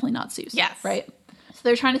 he's definitely not Seuss. Yes. Right? So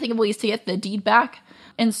they're trying to think of ways to get the deed back.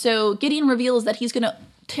 And so Gideon reveals that he's going to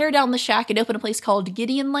tear down the shack and open a place called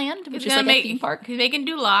Gideon Land, which is a theme park. He's making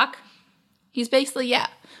Duloc. He's basically,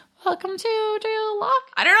 welcome to Duloc.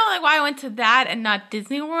 I don't know why I went to that and not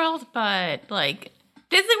Disney World, but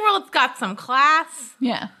Disney World's got some class.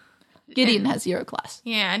 Yeah. Gideon has zero class.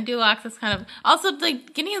 Yeah, and Duloc is kind of also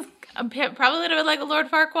Gideon's probably a little bit like a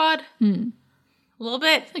Lord Farquaad. A little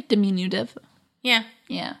bit. It's like diminutive. Yeah.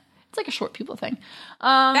 Yeah. It's like a short people thing.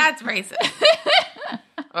 That's racist.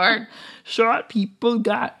 Or short people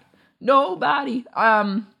got nobody.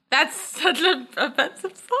 That's such an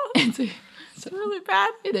offensive song. It's really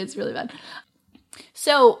bad. It is really bad.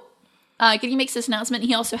 So, Gideon makes this announcement.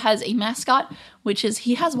 He also has a mascot, which is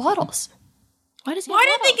he has Waddles. Why does he?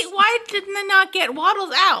 Why didn't they not get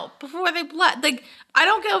Waddles out before they I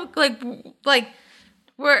don't get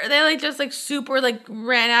where they just super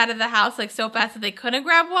ran out of the house so fast that they couldn't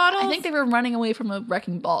grab Waddles. I think they were running away from a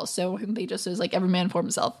wrecking ball, so they just was every man for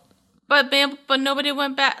himself. But nobody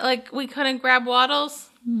went back. We couldn't grab Waddles.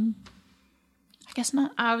 I guess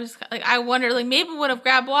not. I was I wonder maybe would have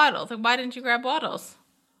grabbed Waddles. Why didn't you grab Waddles?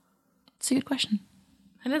 It's a good question.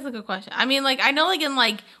 That is a good question. I mean, I know, in,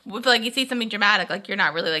 if, you see something dramatic, you're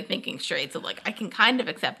not really, thinking straight. So, I can kind of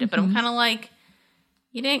accept it. But I'm kind of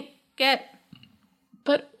you didn't get...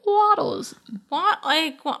 But Waddles. What?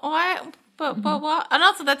 Why? But what? And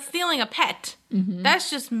also, that's stealing a pet. Mm-hmm.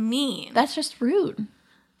 That's just mean. That's just rude.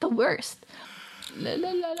 The worst.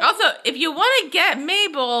 Also, if you want to get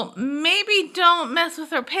Mabel, maybe don't mess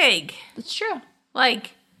with her pig. That's true.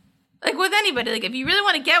 With anybody, if you really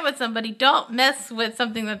want to get with somebody, don't mess with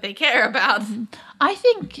something that they care about. Mm-hmm. I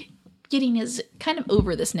think Gideon is kind of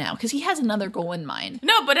over this now, because he has another goal in mind.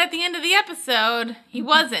 No, but at the end of the episode, he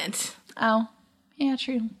wasn't. Oh, yeah,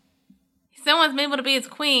 true. He still wants Mabel to be his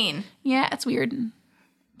queen. Yeah, it's weird.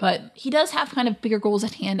 But he does have kind of bigger goals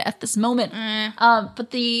at hand at this moment. But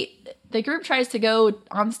the group tries to go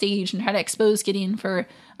on stage and try to expose Gideon for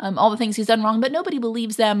all the things he's done wrong, but nobody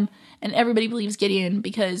believes them, and everybody believes Gideon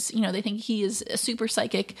because, they think he is a super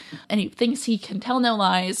psychic, and he thinks he can tell no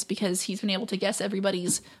lies because he's been able to guess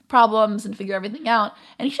everybody's problems and figure everything out,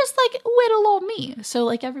 and he's just little old me. So,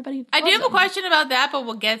 everybody I do have a question about that, but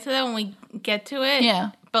we'll get to that when we get to it. Yeah.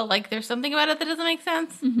 But, there's something about it that doesn't make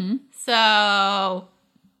sense. Mm-hmm. So,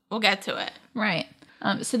 we'll get to it. Right.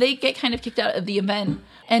 So they get kind of kicked out of the event,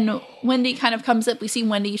 and Wendy kind of comes up. We see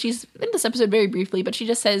Wendy. She's in this episode very briefly, but she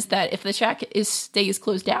just says that if the shack stays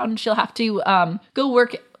closed down, she'll have to go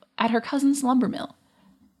work at her cousin's lumber mill.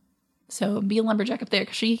 So be a lumberjack up there,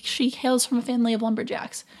 because she hails from a family of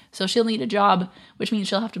lumberjacks. So she'll need a job, which means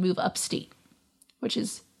she'll have to move upstate, which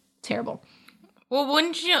is terrible. Well,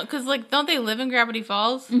 wouldn't she? Because don't they live in Gravity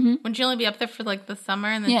Falls? Mm-hmm. Wouldn't she only be up there for the summer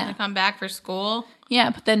and then she'll come back for school? Yeah,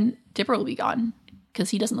 but then Dipper will be gone. because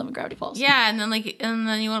he doesn't live in Gravity Falls. Yeah, and then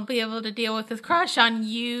you won't be able to deal with his crush on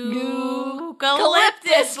eucalyptus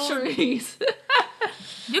trees.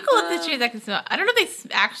 Eucalyptus trees actually smell. I don't know if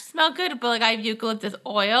they actually smell good, but like I have eucalyptus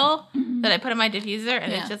oil that I put in my diffuser,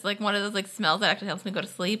 and it's just like one of those like smells that actually helps me go to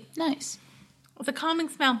sleep. Nice. It's a calming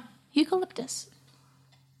smell. Eucalyptus.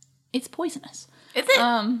 It's poisonous. Is it?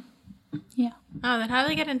 Yeah. Oh, then how do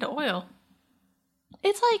they get into oil?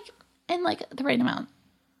 It's like in like the right amount.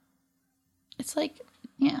 It's like,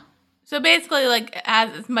 yeah. So basically, like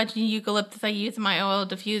as much eucalyptus I use in my oil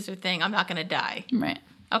diffuser thing, I'm not gonna die. Right.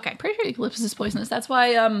 Okay. Pretty sure eucalyptus is poisonous. That's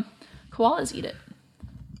why koalas eat it.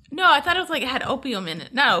 No, I thought it was like it had opium in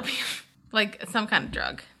it. Not opium. Like some kind of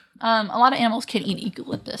drug. A lot of animals can eat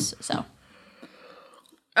eucalyptus, so.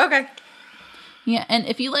 Okay. Yeah, and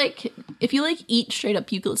if you eat straight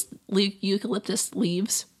up eucalyptus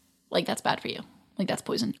leaves, like that's bad for you. Like that's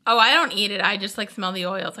poison. Oh, I don't eat it. I just like smell the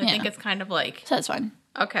oil. So I think it's kind of like. So that's fine.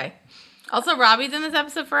 Okay. Also, Robbie's in this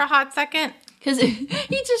episode for a hot second. Because he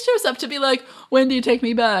just shows up to be like, when do you take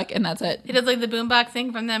me back? And that's it. He does like the boombox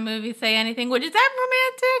thing from that movie, Say Anything, which is that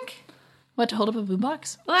romantic? What, to hold up a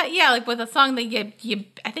boombox? Well, yeah, like with a song that you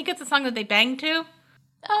I think it's a song that they bang to.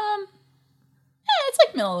 Yeah, it's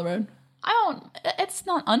like middle of the road. It's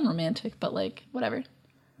not unromantic, but like, whatever.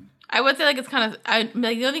 I would say like it's kind of, like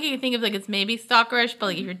the only thing you can think of like it's maybe stalkerish, but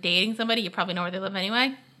like if you're dating somebody, you probably know where they live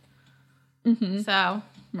anyway. Mm-hmm. So.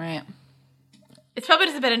 Right. It's probably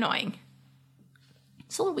just a bit annoying.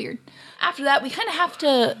 It's a little weird. After that, we kind of have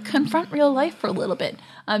to confront real life for a little bit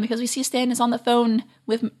because we see Stan is on the phone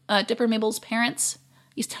with Dipper Mabel's parents.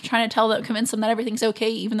 He's trying to convince them that everything's okay,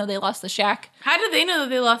 even though they lost the shack. How did they know that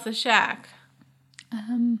they lost the shack? I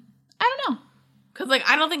don't know. Because, like,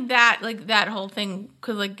 I don't think that whole thing,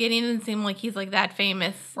 because, like, Gideon doesn't seem like he's, like, that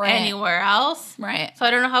famous anywhere else. Right. So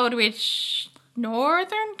I don't know how it would reach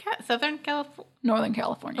Southern California? Northern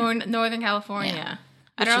California. Or Northern California. Yeah.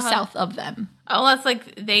 I don't know south of them. Unless,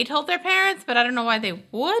 like, they told their parents, but I don't know why they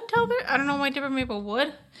would I don't know why Dipper Mabel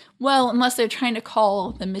would. Well, unless they're trying to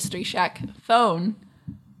call the Mystery Shack phone,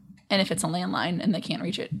 and if it's a landline and they can't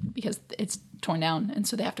reach it because it's torn down, and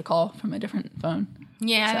so they have to call from a different phone.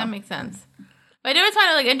 Yeah, that makes sense. But I do always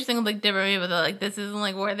find it, like, interesting with, like, Dipper Mabel, that, like, this isn't,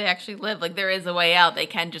 like, where they actually live. Like, there is a way out. They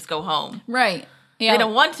can just go home. Right. Yeah. They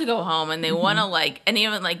don't want to go home, and they want to, like, and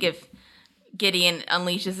even, like, if Gideon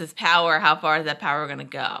unleashes his power, how far is that power going to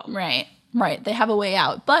go? Right. Right. They have a way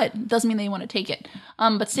out, but it doesn't mean they want to take it.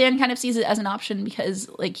 But Stan kind of sees it as an option because,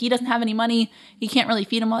 like, he doesn't have any money. He can't really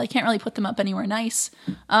feed them all. He can't really put them up anywhere nice.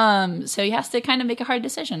 So he has to kind of make a hard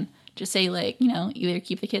decision. Just say, like, you know, either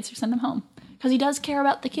keep the kids or send them home. Because he does care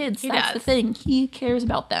about the kids. That's the thing. He cares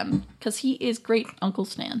about them. Because he is great Uncle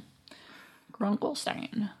Stan. Grunkle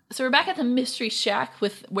Stan. So we're back at the Mystery Shack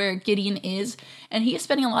with where Gideon is. And he is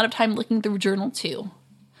spending a lot of time looking through Journal 2.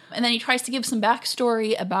 And then he tries to give some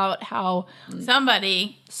backstory about how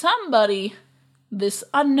somebody, this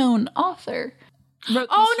unknown author, wrote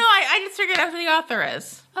Oh, no, I just figured out who the author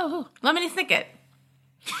is. Oh, Lemony Snicket.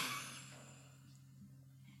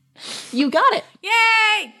 You got it.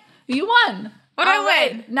 Yay! You won. What did I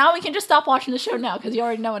win? Now we can just stop watching the show now because you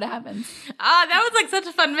already know what happens. That was like such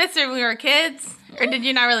a fun mystery when we were kids. Or did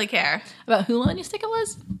you not really care? About who Lemony Snicket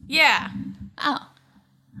was? Yeah. Oh.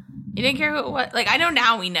 You didn't care who it was? Like, I know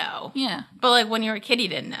now we know. Yeah. But, like, when you were a kid, you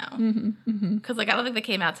didn't know. Because, like, I don't think they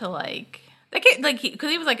came out till, like... Because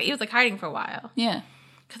he was hiding for a while. Yeah.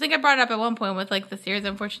 Because I think I brought it up at one point with, like, the series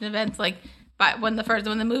of Unfortunate Events, like... But when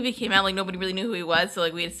the movie came out, like, nobody really knew who he was, so,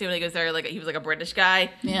 like, we assumed, like, he was, like, a British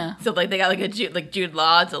guy. Yeah. So, like, they got, like, Jude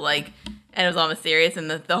Law to, like, and it was all mysterious, and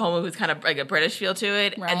the whole movie was kind of, like, a British feel to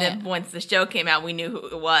it. Right. And then once the show came out, we knew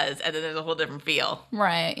who it was, and then there's a whole different feel.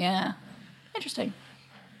 Right, yeah. Interesting.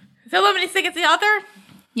 So Lemony Snicket's the author?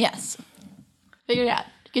 Yes. Figured it out.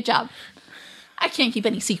 Good job. I can't keep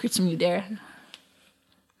any secrets from you, Dara.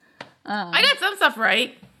 I got some stuff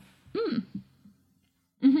right.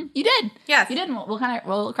 You did. Yes. You did. And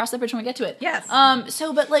we'll cross that bridge when we get to it. Yes.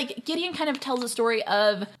 But like Gideon kind of tells a story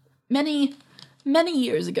of many, many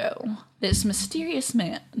years ago, this mysterious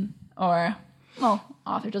man,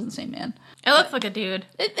 author doesn't say man. It looks like a dude.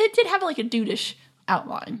 It did have like a dudish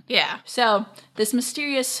outline. Yeah. So this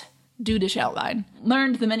mysterious dudish outline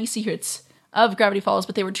learned the many secrets of Gravity Falls,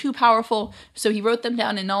 but they were too powerful, so he wrote them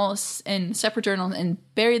down in separate journals and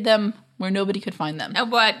buried them where nobody could find them.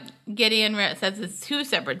 And what Gideon says is 2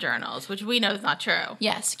 separate journals, which we know is not true.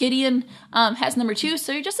 Yes, Gideon has number 2,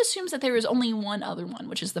 so he just assumes that there is only one other one,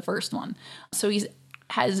 which is the first one. So he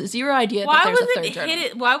has zero idea that there's a third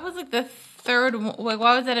journal. Why was like the third one? Like,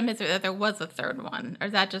 why was that a mystery that there was a third one? Or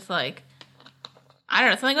is that just like... I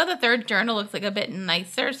don't know. Something about the third journal looks like a bit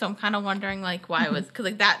nicer, so I'm kind of wondering like why it was because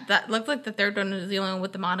like that looks like the third one is the only one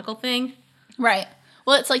with the monocle thing. Right.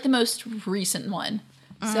 Well, it's like the most recent one.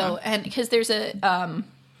 So, and because there's a,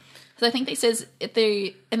 so I think they says if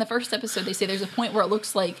they in the first episode they say there's a point where it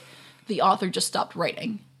looks like the author just stopped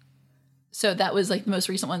writing. So that was like the most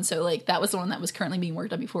recent one. So like that was the one that was currently being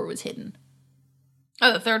worked on before it was hidden.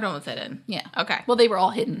 Oh, the third one was hidden. Yeah. Okay. Well, they were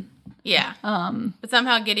all hidden. Yeah. But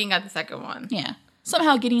somehow Gideon got the second one. Yeah.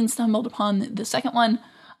 Somehow Gideon stumbled upon the second one,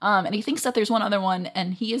 and he thinks that there's one other one,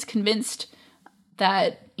 and he is convinced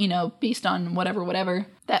that, you know, based on whatever,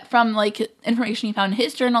 that from, like, information he found in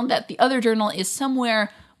his journal, that the other journal is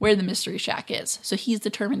somewhere where the Mystery Shack is. So he's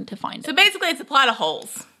determined to find So it. basically it's a plot of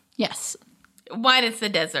holes. Yes. Minus the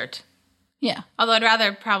desert. Yeah. Although I'd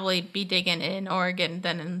rather probably be digging in Oregon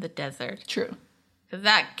than in the desert. True. Because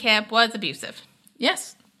that camp was abusive.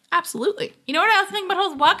 Yes. Absolutely. You know what I was thinking about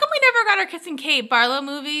holes? Why come we never got our Kissing Kate Barlow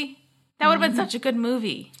movie? That would have been such a good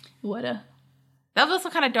movie. What a... That was also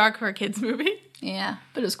kind of dark for a kid's movie. Yeah.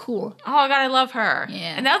 But it was cool. Oh, God, I love her.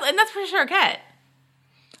 Yeah. And that's for sure Cat.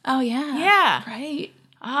 Oh, yeah. Yeah. Right.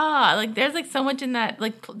 Ah, like there's like so much in that.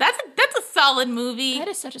 Like that's a solid movie. That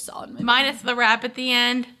is such a solid movie. Minus the rap at the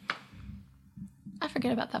end. I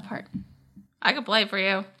forget about that part. I could play for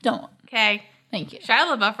you. Don't. Okay. Thank you.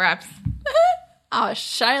 Shia LaBeouf raps. Oh,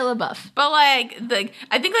 Shia LaBeouf. But like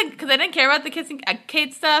I think like because I didn't care about the Kissing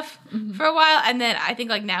Kate stuff for a while, and then I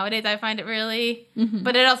think like nowadays I find it really,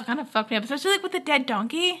 but it also kind of fucked me up, especially like with the dead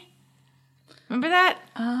donkey. Remember that?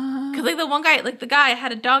 Because like the one guy, like the guy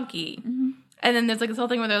had a donkey, and then there's like this whole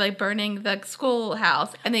thing where they're like burning the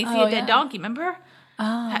schoolhouse, and they see a dead donkey. Remember?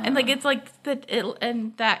 And like it's like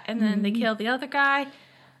and then they kill the other guy.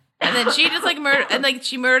 And then she just like murdered, and like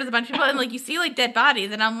she murders a bunch of people, and like you see like dead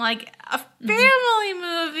bodies, and I'm like, a family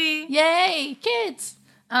movie. Yay, kids.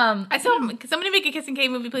 I saw. Can somebody make a Kissing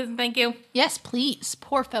Kate movie, please, and thank you. Yes, please.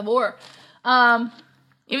 Por favor.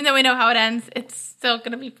 Even though we know how it ends, it's still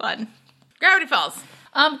gonna be fun. Gravity Falls.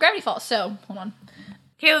 Gravity Falls. So, hold on.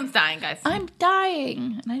 Caitlin's dying, guys. I'm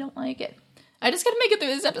dying, and I don't like it. I just gotta make it through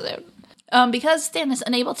this episode. Because Stan is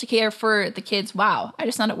unable to care for the kids. Wow, I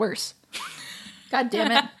just found it worse. God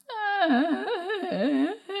damn it.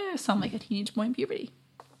 Sound like a teenage boy in puberty.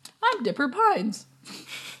 I'm Dipper Pines.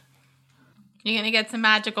 You're gonna get some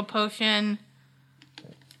magical potion.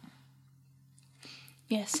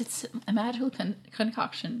 Yes, it's a magical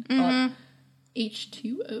concoction called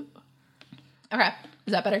H2O. Okay,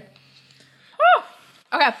 is that better? Whew.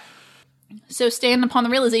 Okay. So Stan, upon the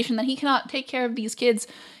realization that he cannot take care of these kids,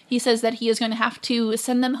 he says that he is going to have to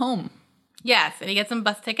send them home. Yes, and he gets some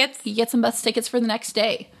bus tickets. He gets some bus tickets for the next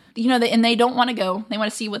day. You know, and they don't want to go. They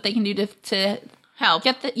want to see what they can do to help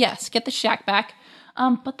get the shack back.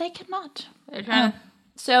 But they cannot. They're trying to.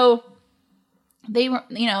 So they were,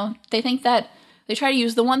 they think that they try to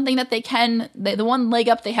use the one thing that they can, the one leg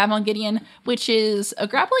up they have on Gideon, which is a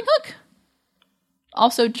grappling hook.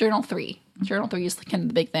 Also, Journal 3. Journal 3 is kind of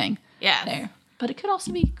the big thing. Yeah. There, but it could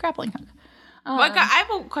also be grappling hook. I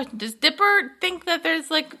have a question. Does Dipper think that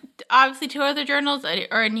there's like obviously two other journals,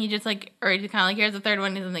 or he just like, or he kind of like here's the third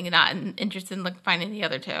one, he's like not interested in like finding the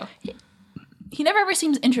other two? He never ever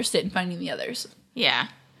seems interested in finding the others. Yeah,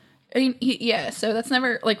 I mean, so that's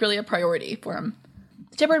never like really a priority for him.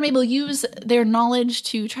 Dipper and Mabel use their knowledge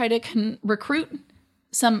to try to recruit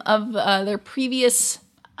some of their previous,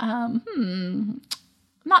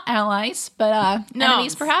 not allies, but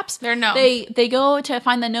enemies, perhaps. They're gnomes. They go to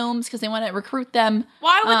find the gnomes because they want to recruit them.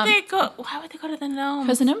 Why would they go? Why would they go to the gnomes?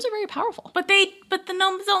 Because the gnomes are very powerful. But the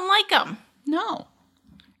gnomes don't like them. No.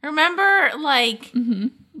 Remember, like,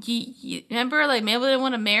 you remember, like, Mabel didn't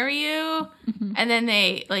want to marry you, and then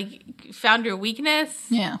they like found your weakness.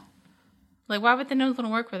 Yeah. Like, why would the gnomes want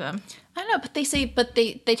to work for them? I don't know, but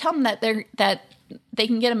they tell them that they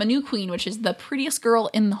can get him a new queen, which is the prettiest girl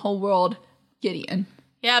in the whole world, Gideon.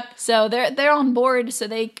 Yep. So they're on board. So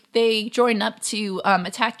they join up to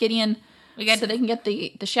attack Gideon, so they can get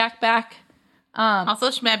the shack back. Also,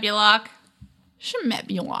 Schmebulok.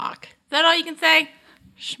 Schmebulok. Is that all you can say?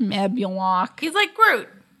 Schmebulok. He's like Groot.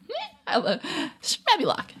 I love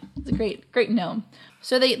Schmebulok. It's a great gnome.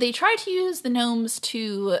 So they try to use the gnomes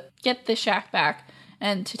to get the shack back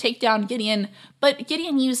and to take down Gideon. But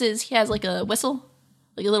Gideon he has like a whistle.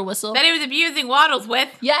 Like a little whistle. That he was abusing Waddles with.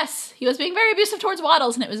 Yes, he was being very abusive towards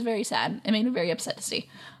Waddles, and it was very sad. It made me very upset to see.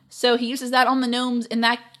 So he uses that on the gnomes, and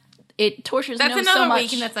it tortures the gnomes so much. That's another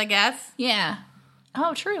weakness, I guess. Yeah.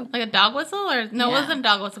 Oh, true. Like a dog whistle? Or no, it wasn't a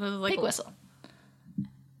dog whistle. It was like pig whistle.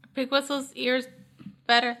 Pig whistle's ears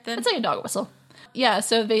better than... It's like a dog whistle. Yeah,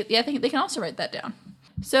 so I think they can also write that down.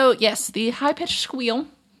 So, yes, the high-pitched squeal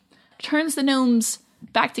turns the gnomes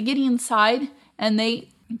back to Gideon's side, and they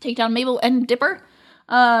take down Mabel and Dipper.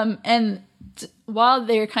 While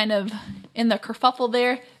they're kind of in the kerfuffle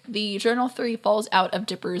there, the Journal 3 falls out of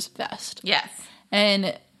Dipper's vest. Yes.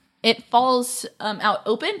 And it falls out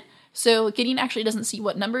open, so Gideon actually doesn't see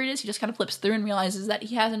what number it is. He just kind of flips through and realizes that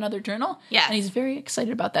he has another journal. Yes. And he's very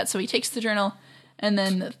excited about that. So he takes the journal and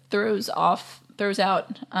then throws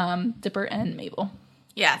out Dipper and Mabel.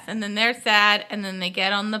 Yes, and then they're sad, and then they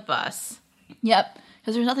get on the bus. Yep.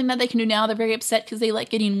 Because there's nothing that they can do now. They're very upset because they let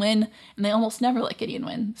Gideon win, and they almost never let Gideon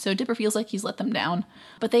win. So Dipper feels like he's let them down.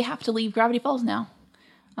 But they have to leave Gravity Falls now,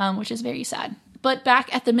 which is very sad. But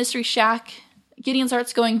back at the Mystery Shack, Gideon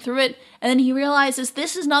starts going through it, and then he realizes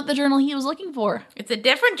this is not the journal he was looking for. It's a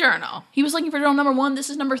different journal. He was looking for journal number 1. This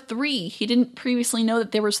is number 3. He didn't previously know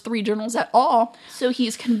that there was 3 journals at all. So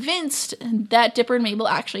he's convinced that Dipper and Mabel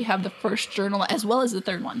actually have the first journal as well as the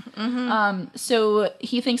third one. Mm-hmm. So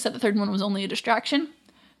he thinks that the third one was only a distraction.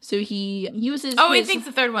 So he uses he thinks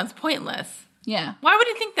the third one's pointless. Yeah. Why would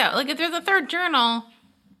he think that? Like, if there's a third journal,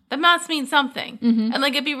 that must mean something. Mm-hmm. And,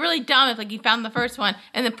 like, it'd be really dumb if, like, you found the first one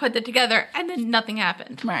and then put it together and then nothing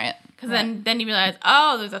happened. Right. Because then you realize,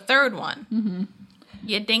 oh, there's a third one. Mm-hmm.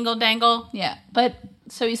 You dingle dangle. Yeah. But,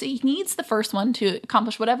 so he needs the first one to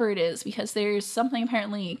accomplish whatever it is, because there's something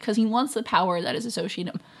apparently, because he wants the power that is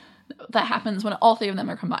associated, that happens when all 3 of them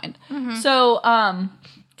are combined. Mm-hmm. So,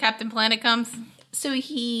 Captain Planet comes. So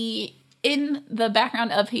he, in the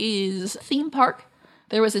background of his theme park,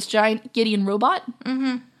 there was this giant Gideon robot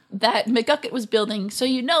that McGucket was building. So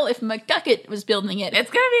if McGucket was building it,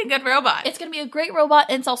 it's going to be a good robot. It's going to be a great robot,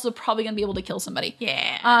 and it's also probably going to be able to kill somebody.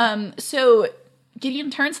 Yeah. So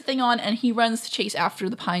Gideon turns the thing on, and he runs to chase after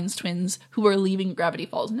the Pines twins, who are leaving Gravity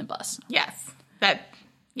Falls in a bus. Yes.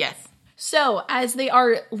 Yes. So, as they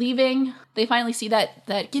are leaving, they finally see that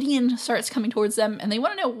Gideon starts coming towards them, and they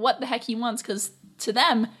want to know what the heck he wants, because to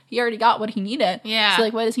them, he already got what he needed. Yeah.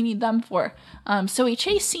 So, what does he need them for? So a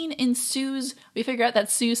chase scene ensues. We figure out that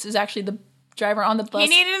Seuss is actually the driver on the bus. He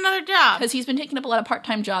needed another job. Because he's been taking up a lot of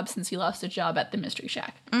part-time jobs since he lost a job at the Mystery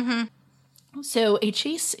Shack. Mm-hmm. So a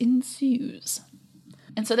chase ensues.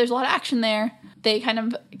 And so there's a lot of action there. They kind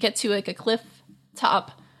of get to, like, a cliff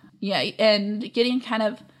top. Yeah, and Gideon kind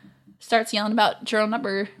of starts yelling about journal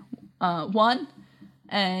number 1.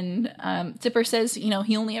 And Dipper says, he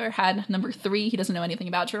only ever had number 3. He doesn't know anything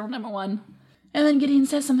about journal number 1. And then Gideon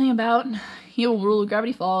says something about he will rule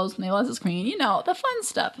Gravity Falls, Mabel as his queen. The fun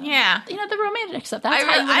stuff. Yeah. The romantic stuff. That's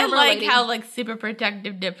I like how, like, super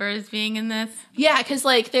protective Dipper is being in this. Yeah, because,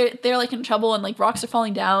 like, they're like, in trouble, and, like, rocks are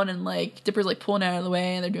falling down, and, like, Dipper's, like, pulling out of the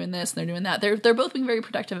way, and they're doing this, and they're doing that. They're both being very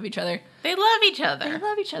protective of each other. They love each other. They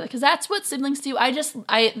love each other, because that's what siblings do.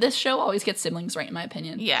 This show always gets siblings right, in my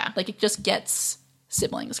opinion. Yeah. Like, it just gets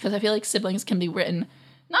siblings, because I feel like siblings can be written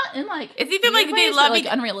not in, like, it's either like ways, they love like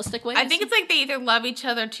unrealistic ways. I think it's like they either love each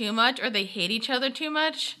other too much or they hate each other too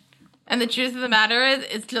much. And the truth of the matter is,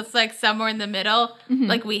 it's just like somewhere in the middle. Mm-hmm.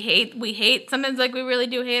 Like we hate. Sometimes, like, we really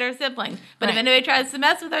do hate our siblings. But if anybody tries to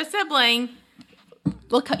mess with our sibling,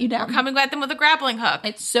 we'll cut you down. We're coming at them with a grappling hook.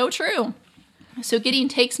 It's so true. So Gideon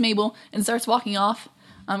takes Mabel and starts walking off.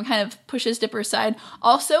 Kind of pushes Dipper aside.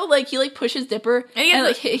 Also, like, he, like, pushes Dipper, and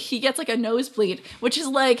like, he gets, like, a nosebleed, which is,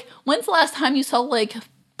 like, when's the last time you saw, like,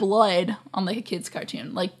 blood on, like, a kid's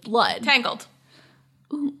cartoon? Like, blood. Tangled.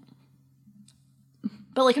 Ooh.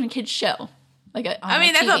 But, like, on a kid's show. Like,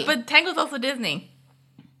 but Tangled's also Disney.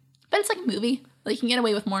 But it's like a movie. Like, you can get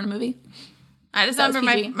away with more in a movie. I just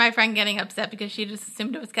remember my friend getting upset because she just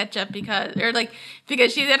assumed it was ketchup because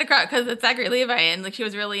she had a crowd because it's Zachary Levi, and, like, she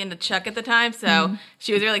was really into Chuck at the time, so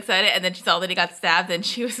she was really excited, and then she saw that he got stabbed, and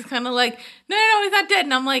she was kind of like, no, he's not dead,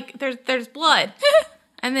 and I'm like, there's blood.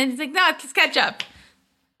 And then he's like, no, it's just ketchup.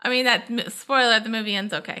 I mean, that spoiler, the movie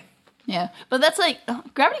ends okay. Yeah, but that's, like,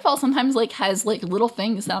 Gravity Falls sometimes, like, has, like, little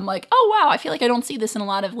things that I'm like, oh, wow, I feel like I don't see this in a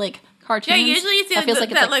lot of, like, cartoons. Yeah, usually you see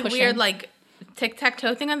that weird, like,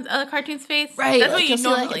 tic-tac-toe thing on a cartoon's face. Right. That's like, what you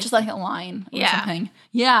normally like, just like a line or something.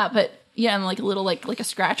 Yeah, but and like a little like a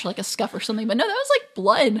scratch, like a scuff or something. But no, that was like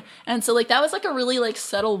blood. And so, like, that was like a really, like,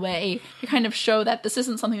 subtle way to kind of show that this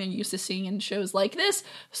isn't something that you're used to seeing in shows like this.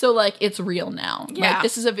 So, like, it's real now. Yeah. Like,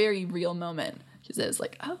 this is a very real moment. Because it's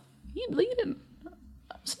like, oh, he bleeding.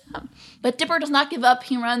 Snap. But Dipper does not give up.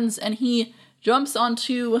 He runs and he jumps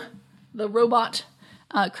onto the robot,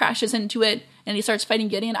 crashes into it, and he starts fighting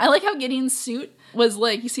Gideon. I like how Gideon's suit was,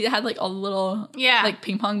 like, you see it had, like, all the little, like,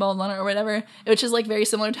 ping pong balls on it or whatever, which is, like, very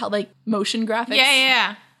similar to how, like, motion graphics.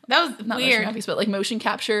 Yeah. That was not weird. Motion graphics, but, like, motion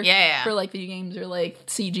capture for, like, video games or, like,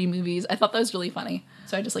 CG movies. I thought that was really funny.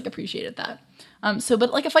 So I just, like, appreciated that.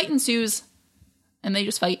 But, like, a fight ensues. and they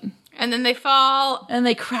just fight. And then they fall. And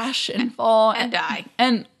they crash and fall. And die.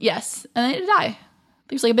 And yes, and they die.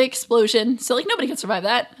 There's like a big explosion. So like nobody can survive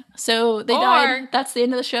that. So they died. That's the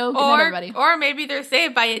end of the show. Good night, everybody. Or maybe they're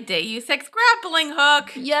saved by a Deus Ex grappling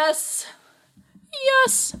hook. Yes.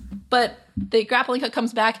 But the grappling hook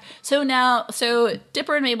comes back. So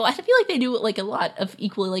Dipper and Mabel, I feel like they do like a lot of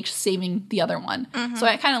equally like saving the other one. Mm-hmm. So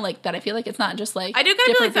I kind of like that. I feel like it's not just like I do kind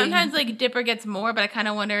of feel like sometimes like Dipper gets more, but I kind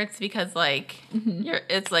of wonder it's because like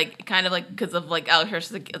it's like kind of like because of like Alex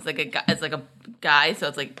Hirsch it's like a guy, so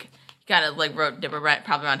it's like kind of like wrote Dipper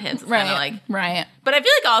probably on him. So it's kind of like right. But I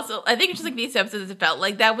feel like also I think it's just like these episodes it felt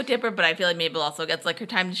like that with Dipper, but I feel like Mabel also gets like her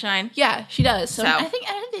time to shine. Yeah, she does. So I think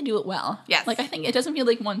they do it well. Yes. Like I think it doesn't feel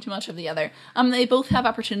like one too much of the other. They both have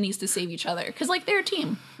opportunities to save each other because like they're a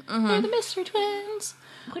team. Mm-hmm. They're the Mystery Twins,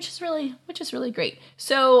 which is really great.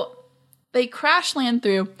 So they crash land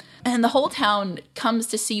through, and the whole town comes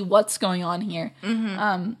to see what's going on here.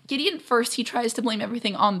 Mm-hmm. Gideon first, he tries to blame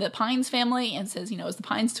everything on the Pines family and says, it's the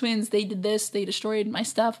Pines twins. They did this. They destroyed my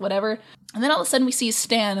stuff, whatever. And then all of a sudden we see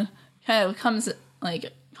Stan kind of comes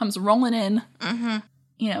rolling in.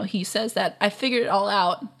 Mm-hmm. He says that I figured it all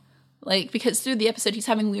out. Like, because through the episode, he's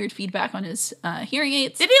having weird feedback on his hearing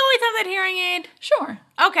aids. Did he always have that hearing aid? Sure.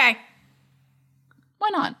 Okay. Why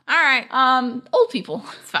not? All right. Old people.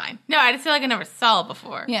 It's fine. No, I just feel like I never saw it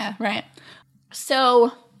before. Yeah, right.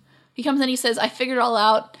 So he comes in, he says, I figured it all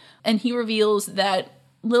out. And he reveals that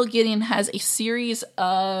Lil Gideon has a series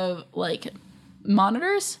of, like,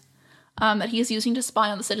 monitors that he is using to spy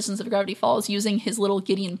on the citizens of Gravity Falls using his little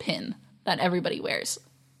Gideon pin that everybody wears.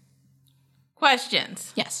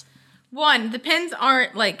 Questions. Yes. One, the pins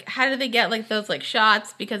aren't, like, how do they get, like, those, like,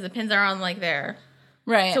 shots? Because the pins are on, like, their...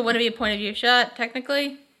 Right. So would it be a point of view shot,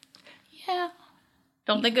 technically? Yeah.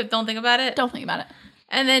 Don't think about it? Don't think about it.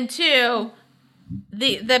 And then two,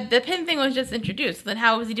 the pin thing was just introduced. Then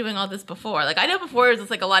how was he doing all this before? Like, I know before it was just,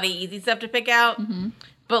 like, a lot of easy stuff to pick out. Mm-hmm.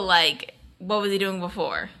 But, like, what was he doing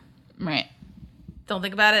before? Right. Don't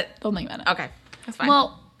think about it? Don't think about it. Okay. That's fine.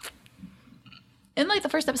 Well, in, like, the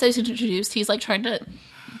first episode he's introduced, he's, like, trying to...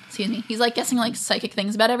 Excuse me. He's, like, guessing, like, psychic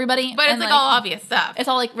things about everybody. But it's, like, all obvious stuff. It's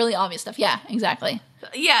all, like, really obvious stuff. Yeah, exactly.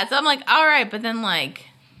 Yeah, so I'm like, all right, but then, like...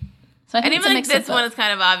 So I think and even, like, this one is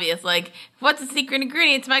kind of obvious. Like, what's the secret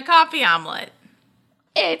ingredient to my coffee omelet?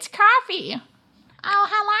 It's coffee. Oh,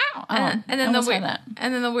 hello. And then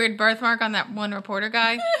the weird birthmark on that one reporter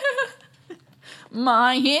guy.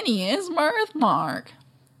 My hideous birthmark.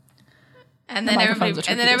 And then everybody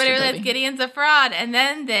realized Gideon's a fraud. And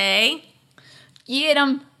then they... Get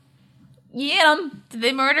him. Did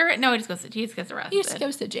they murder it? No, he just gets arrested. He just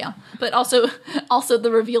goes to jail. But also the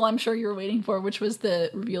reveal I'm sure you were waiting for, which was the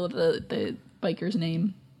reveal of the biker's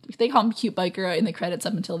name. They call him Cute Biker in the credits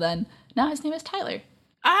up until then. Now his name is Tyler.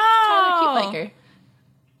 Oh! Tyler Cute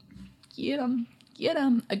Biker. Get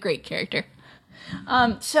him. A great character.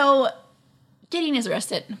 So Gideon is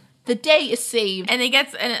arrested. The day is saved.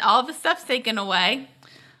 And all of his stuff's taken away.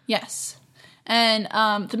 Yes. And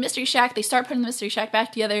the Mystery Shack, they start putting the Mystery Shack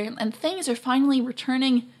back together, and things are finally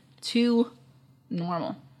returning to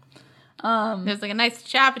normal. There's like a nice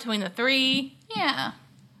chat between the three. Yeah.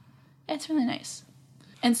 It's really nice.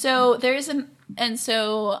 And so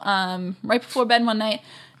right before bed one night,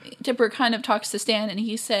 Dipper kind of talks to Stan, and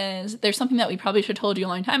he says, there's something that we probably should have told you a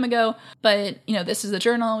long time ago, but, this is the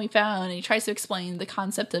journal we found, and he tries to explain the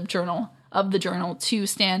concept of the journal to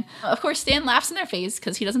Stan. Of course, Stan laughs in their face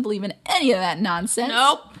because he doesn't believe in any of that nonsense.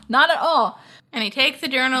 Nope. Not at all. And he takes the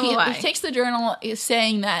journal away. He takes the journal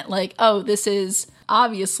saying that, like, oh, this is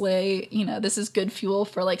obviously, this is good fuel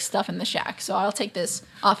for, like, stuff in the shack. So I'll take this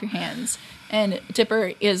off your hands. And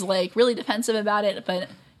Dipper is, like, really defensive about it, but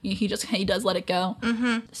he does let it go.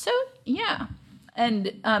 Mm-hmm. So, yeah.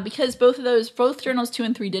 And because both journals 2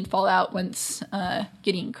 and 3 did fall out once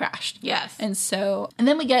Gideon crashed. Yes. And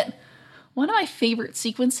then we get one of my favorite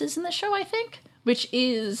sequences in the show, I think, which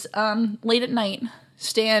is late at night,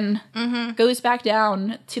 Stan goes back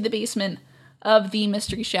down to the basement of the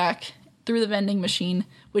Mystery Shack through the vending machine,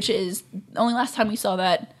 which is the only last time we saw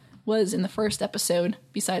that was in the first episode,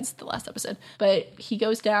 besides the last episode. But he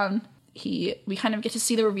goes down. We kind of get to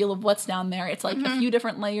see the reveal of what's down there. It's like a few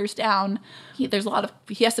different layers down. He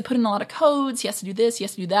has to put in a lot of codes. He has to do this. He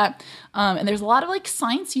has to do that. And there's a lot of like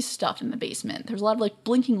sciencey stuff in the basement. There's a lot of like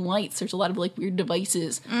blinking lights. There's a lot of like weird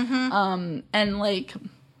devices. And like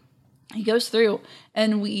he goes through,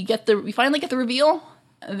 and we finally get the reveal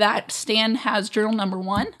that Stan has journal number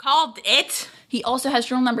 1. Called it. He also has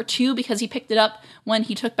journal number 2 because he picked it up when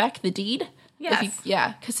he took back the deed. Yes.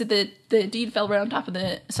 Because the deed fell right on top of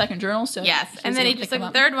the second journal. So yes, and then he just took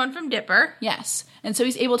the third one from Dipper. Yes, and so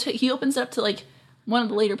he's able to. He opens it up to like one of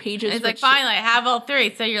the later pages. It's like, finally, I have all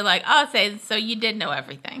three. So you're like, oh, so you did know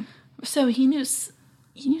everything. So he knew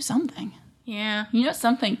something. Yeah. You know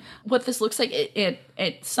something. What this looks like,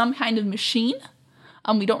 it's some kind of machine.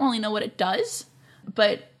 We don't really know what it does,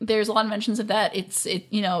 but there's a lot of mentions of that.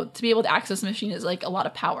 To be able to access the machine is like a lot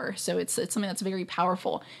of power. So it's something that's very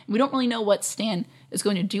powerful. And we don't really know what Stan is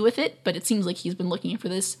going to do with it, but it seems like he's been looking for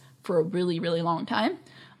this for a really, really long time.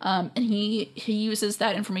 And he uses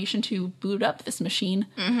that information to boot up this machine.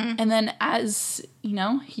 Mm-hmm. And then as,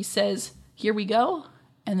 he says, here we go.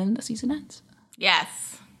 And then the season ends.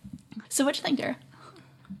 Yes. So what you think, Dara?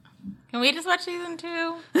 Can we just watch season 2?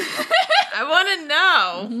 I want to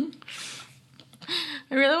know. Mm-hmm.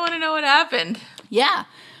 I really want to know what happened. Yeah.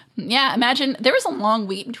 Yeah, imagine, there was a long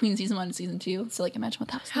wait between season 1 and season 2. So, imagine what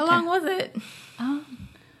that was. How long was it? I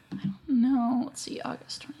don't know. Let's see,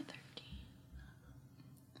 August 2013.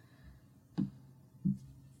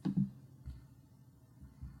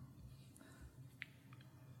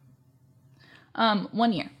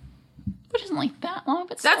 1 year. Which isn't like that long,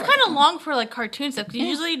 but that's kind of long for like cartoon stuff. Cause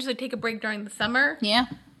usually you just like take a break during the summer. Yeah.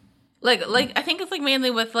 Like I think it's like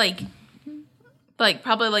mainly with like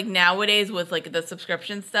probably like nowadays with like the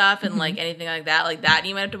subscription stuff and like anything like that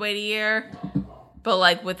you might have to wait a year. But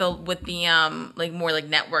like with the like more like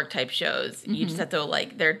network type shows, you just have to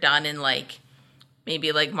like they're done in like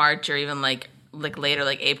maybe like March or even like later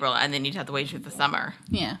like April, and then you just have to wait through the summer.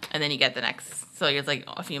 Yeah. And then you get the next, so it's like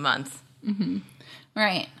a few months. Mm-hmm.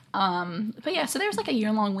 Right. But yeah, so there was like a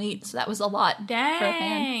year-long wait, so that was a lot. Dang. For a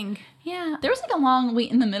fan. Yeah, there was like a long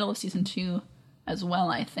wait in the middle of season 2 as well,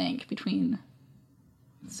 I think, between,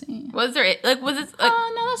 let's see. Was there, was it?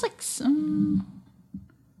 No, that's like some,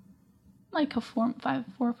 like 4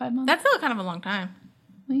 or 5 months. That's still kind of a long time.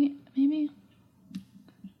 Wait, maybe?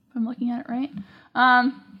 If I'm looking at it right.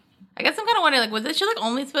 I guess I'm kind of wondering, was this show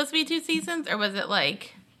only supposed to be 2 seasons, or was it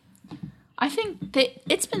I think that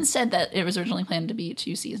it's been said that it was originally planned to be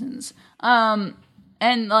 2 seasons. And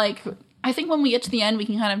I think when we get to the end, we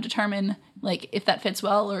can kind of determine if that fits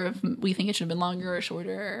well or if we think it should have been longer or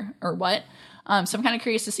shorter or what. So I'm kind of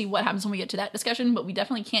curious to see what happens when we get to that discussion, but we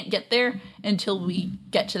definitely can't get there until we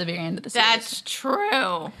get to the very end of the series. That's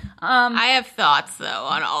true. I have thoughts though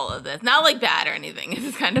on all of this. Not bad or anything. It's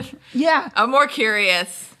just kind of I'm more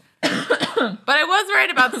curious. But I was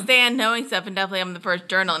right about Stan knowing stuff, and definitely I'm the first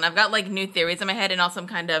journal, and I've got new theories in my head, and also I'm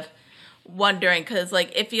kind of wondering because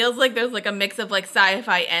it feels like there's a mix of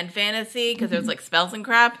sci-fi and fantasy because there's spells and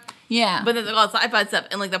crap. Yeah, but there's all sci-fi stuff,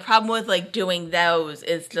 and the problem with doing those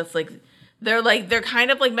is just they're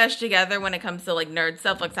kind of meshed together when it comes to nerd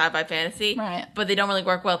stuff sci-fi fantasy, right? But they don't really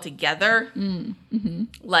work well together, because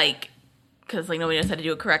nobody knows how to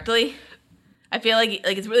do it correctly. I feel like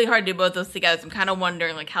it's really hard to do both those together. So I'm kind of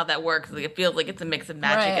wondering how that works. It feels like it's a mix of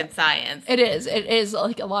magic and science. It is. It is a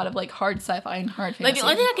lot of hard sci-fi and hard fantasy. The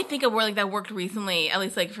only thing I can think of where that worked recently, at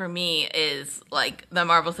least for me, is the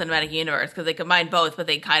Marvel Cinematic Universe because they combine both, but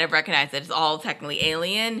they kind of recognize that it's all technically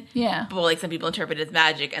alien. Yeah. But some people interpret it as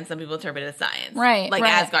magic and some people interpret it as science. Right.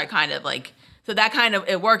 Asgard kind of so that kind of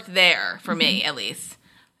it worked there for me at least.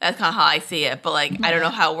 That's kind of how I see it. But I don't know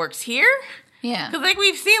how it works here. Yeah. Because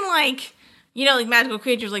we've seen magical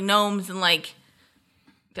creatures like gnomes and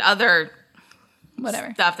the other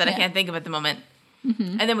whatever stuff that I can't think of at the moment.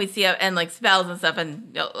 Mm-hmm. And then we see and spells and stuff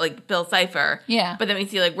and Bill Cipher. Yeah. But then we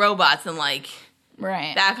see robots and right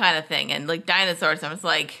that kind of thing and dinosaurs. And I'm just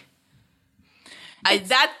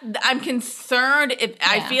I'm concerned if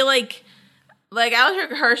I feel Alex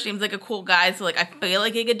Hirsch seems like a cool guy, so I feel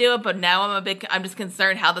like he could do it, but now I'm just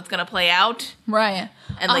concerned how that's gonna play out. Right.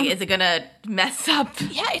 And is it gonna mess up?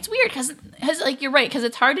 Yeah, it's weird because you're right because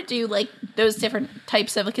it's hard to do those different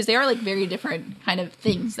types of because they are very different kind of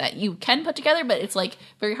things that you can put together, but it's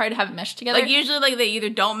very hard to have it meshed together. Usually they either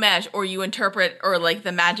don't mesh or you interpret or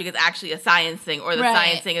the magic is actually a science thing or the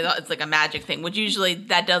science thing is it's a magic thing, which usually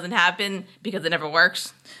that doesn't happen because it never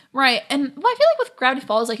works. Right, and I feel with Gravity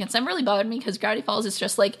Falls, it's never really bothered me because Gravity Falls is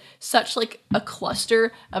just such a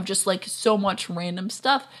cluster of just so much random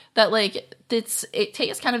stuff that it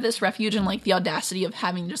takes kind of this refuge in the audacity of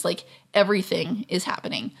having just everything is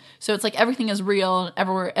happening. So it's everything is real,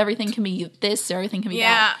 everything can be this, everything can be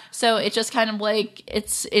that. So it's just kind of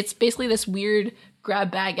it's basically this weird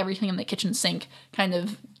grab bag everything in the kitchen sink kind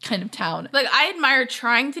of town. I admire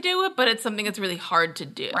trying to do it, but it's something that's really hard to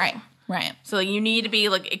do. Right. So you need to be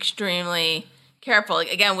extremely careful.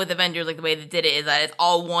 Again, with Avengers, the way they did it is that it's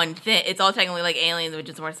all one thing. It's all technically Aliens, which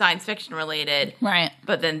is more science fiction related. Right.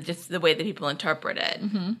 But then just the way that people interpret it.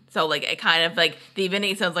 Mm-hmm. So it kind of the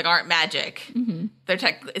Infinity Stones aren't magic. Mm-hmm.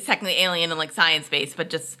 It's technically alien and science based, but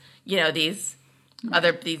just these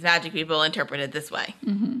these magic people interpret it this way.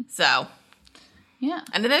 So, yeah.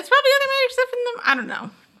 and then there's probably other magic stuff in them. I don't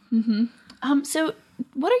know. So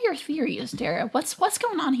what are your theories, Dara? What's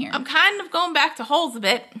going on here? I'm kind of going back to holes a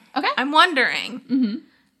bit. Okay. I'm wondering.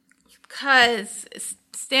 Because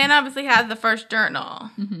Stan obviously has the first journal.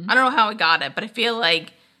 I don't know how he got it, but I feel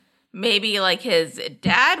like maybe like his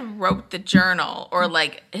dad wrote the journal, or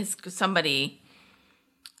like somebody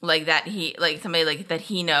like that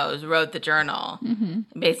he knows wrote the journal.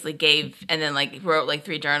 Basically gave, and then like wrote like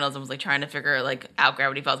 3 journals and was like trying to figure like out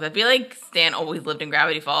Gravity Falls. But I feel like Stan always lived in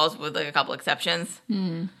Gravity Falls with like a couple exceptions.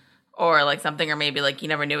 Or like something, or maybe like he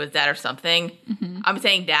never knew his dad or something. I'm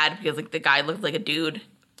saying dad because like the guy looked like a dude.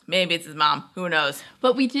 Maybe it's his mom. Who knows?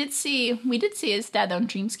 But we did see his dad on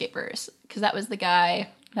Dreamscapers, because that was the guy.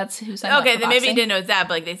 That's who signed Okay, up for then maybe he boxing. didn't know his dad,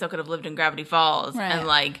 but like they still could have lived in Gravity Falls, Right. and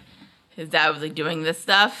like his dad was like doing this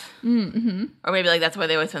stuff, or maybe like that's where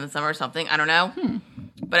they always spend the summer or something. I don't know,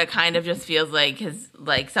 but it kind of just feels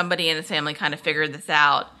like somebody in his family kind of figured this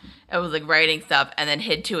out. It was like writing stuff and then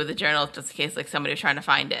hid 2 of the journals just in case like somebody was trying to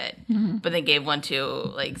find it, but then gave one to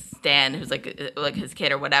like Stan, who's like his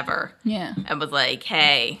kid or whatever, and was like,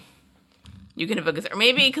 hey. You can have a, or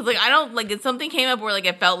maybe because like I don't like if something came up where like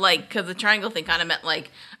it felt like, because the triangle thing kind of meant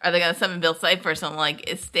like, are they gonna summon Bill Cipher or something? Like,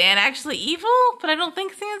 is Stan actually evil? But I don't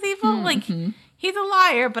think Stan's evil. Like he's a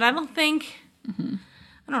liar, but I don't think. I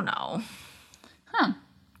don't know. Am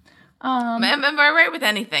I right with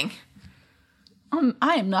anything?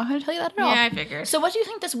 I am not going to tell you that at all. Yeah, I figured. So what do you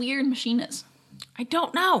think this weird machine is? I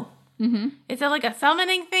don't know. Is it like a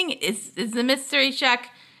summoning thing? Is the mystery shack?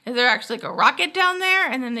 Is there actually like a rocket down there,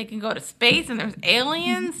 and then they can go to space, and there's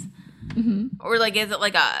aliens? Or like, is it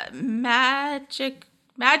like a magic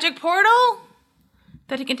portal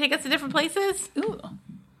that he can take us to different places? Ooh,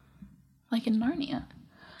 like in Narnia.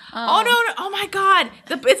 Oh no! Oh my God!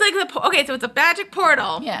 It's like okay, so it's a magic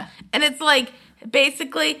portal. Yeah, and it's like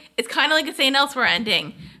basically it's kind of like a St. Elsewhere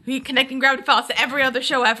ending. We connecting Gravity Falls to every other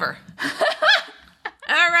show ever.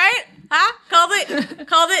 All right. Huh? Called it.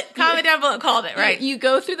 Comment down below. Called it, right? You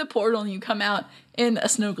go through the portal and you come out in a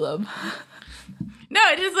snow globe. No,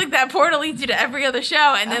 it's just like that portal leads you to every other show,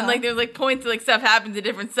 and then like there's like points like stuff happens to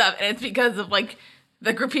different stuff, and it's because of like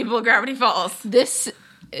the group people of Gravity Falls. This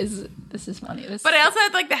is funny. But I also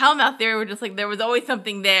had like the Hellmouth theory, where just like there was always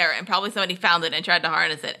something there, and probably somebody found it and tried to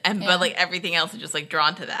harness it, but like everything else is just like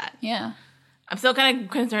drawn to that. Yeah. I'm still kind of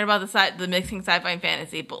concerned about the mixing sci-fi and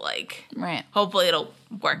fantasy, but like, hopefully it'll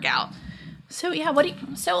work out. So yeah, what do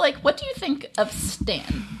you think of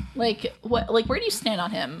Stan? Like, where do you stand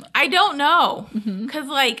on him? I don't know, because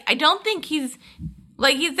like I don't think he's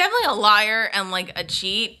definitely a liar and like a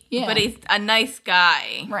cheat, but he's a nice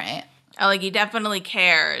guy, right? Like he definitely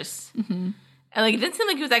cares, and like it didn't seem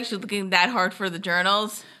like he was actually looking that hard for the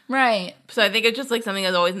journals, right? So I think it's just like something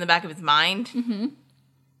that's always in the back of his mind.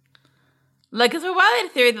 Like, because for a while I had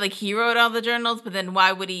a theory that, like, he wrote all the journals, but then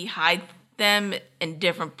why would he hide them in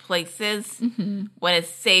different places when a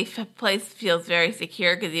safe place feels very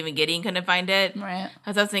secure, because even Gideon couldn't find it? Right.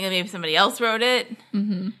 I was thinking maybe somebody else wrote it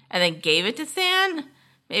and then gave it to Stan.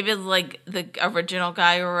 Maybe it's like the original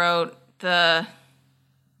guy who wrote the...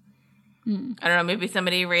 I don't know, maybe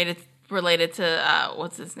somebody related to,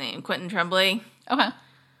 what's his name? Quentin Tremblay. Okay.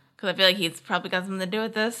 Because I feel like he's probably got something to do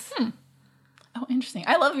with this. Oh, interesting.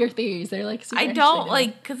 I love your theories. They're like super I don't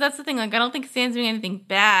like, because that's the thing. Like, I don't think Stan's doing anything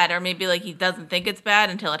bad, or maybe like he doesn't think it's bad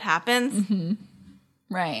until it happens.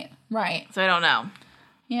 Right. So I don't know.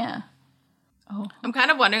 Yeah. Oh, I'm kind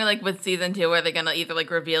of wondering, like, with season 2, are they gonna either like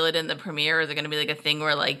reveal it in the premiere, or is it gonna be like a thing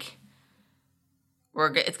where like,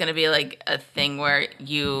 it's gonna be like a thing where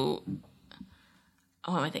you.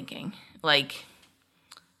 Oh, what am I thinking? Like,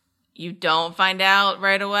 you don't find out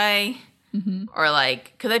right away. Or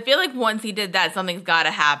like, because I feel like once he did that, something's got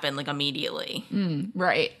to happen like immediately.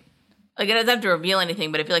 Right. Like, it doesn't have to reveal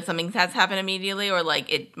anything, but I feel like something has happened immediately, or like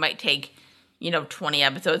it might take, 20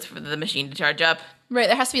 episodes for the machine to charge up. Right.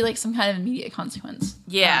 There has to be like some kind of immediate consequence.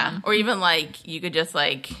 Yeah. Or even like you could just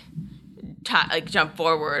like jump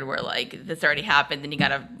forward where like this already happened, and you got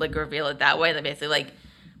to like reveal it that way. Like basically like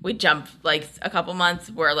we jump like a couple months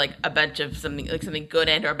where like a bunch of something good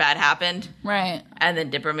and or bad happened. Right. And then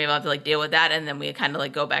Dipper maybe will have to like deal with that, and then we kind of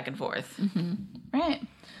like go back and forth. Right.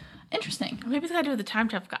 Interesting. Maybe it's got to do with the time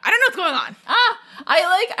travel. I don't know what's going on.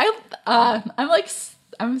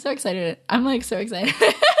 I'm so excited. I'm like so excited.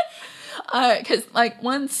 Cause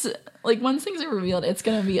once things are revealed, it's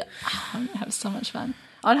going to be, I'm going to have so much fun.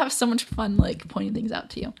 I would have so much fun like pointing things out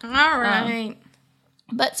to you. All right.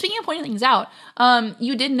 But speaking of pointing things out,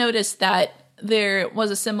 you did notice that there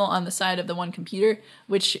was a symbol on the side of the one computer,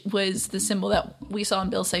 which was the symbol that we saw in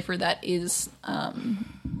Bill's cipher that is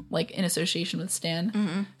like in association with Stan.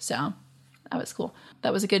 Mm-hmm. So that was cool.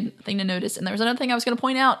 That was a good thing to notice. And there was another thing I was going to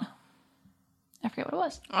point out. I forget what it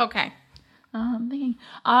was. Okay. I'm thinking.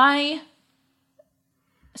 I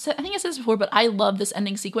think I said this before, but I love this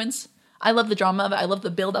ending sequence. I love the drama of it. I love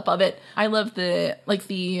the build up of it. I love the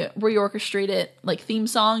reorchestrated theme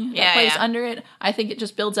song that plays under it. I think it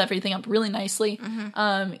just builds everything up really nicely.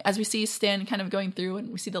 Mm-hmm. As we see Stan kind of going through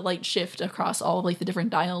and we see the light shift across all of the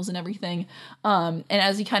different dials and everything. And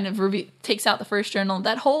as he kind of takes out the first journal,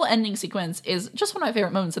 that whole ending sequence is just one of my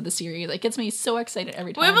favorite moments of the series. It gets me so excited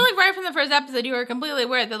every time. Well, even right from the first episode, you were completely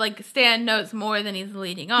aware that Stan knows more than he's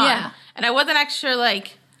leading on. Yeah. And I wasn't actually sure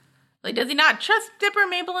does he not trust Dipper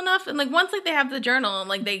Mabel enough? And, once, they have the journal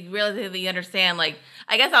and, they realize that they understand, I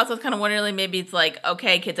guess I was kind of wondering, maybe it's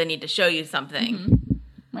okay, kids, I need to show you something. Mm-hmm.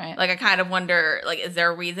 Right. I kind of wonder, is there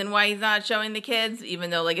a reason why he's not showing the kids? Even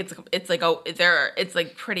though, it's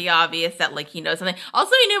pretty obvious that, he knows something.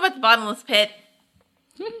 Also, he knew about the bottomless pit.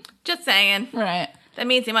 Just saying. Right. That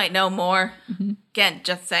means he might know more. Mm-hmm. Again,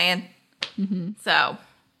 just saying. Mm-hmm. So...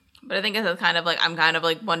 But I think it's kind of I'm kind of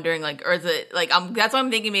wondering or is it that's why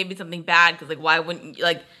I'm thinking maybe something bad because why wouldn't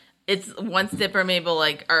it's once Dipper Mabel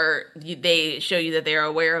they show you that they're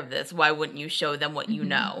aware of this, why wouldn't you show them what you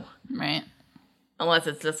know? Right. Unless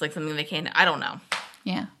it's just something they can't. I don't know.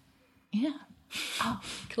 Yeah. Oh,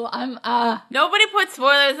 cool. Nobody put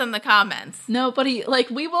spoilers in the comments. Nobody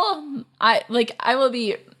we will. I will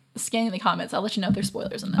be scanning the comments. I'll let you know if there's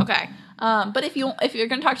spoilers in them. Okay. But if you're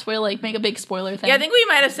gonna talk spoiler, make a big spoiler thing. Yeah, I think we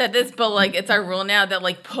might have said this, but it's our rule now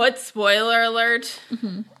that put spoiler alert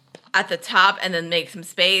at the top and then make some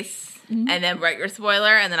space and then write your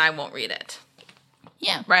spoiler and then I won't read it.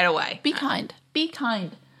 Yeah. Right away. Be kind. Be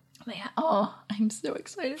kind. Oh, I'm so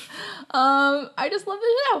excited. I just love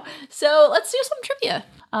the show. So let's do some trivia.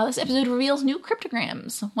 This episode reveals new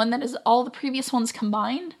cryptograms, one that is all the previous ones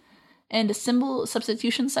combined, and a symbol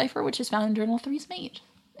substitution cipher, which is found in Journal 3's page.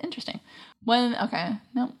 Interesting. Old Man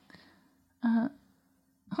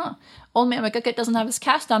McGucket doesn't have his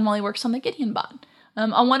cast on while he works on the Gideon bot.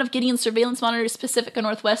 On one of Gideon's surveillance monitors, Pacifica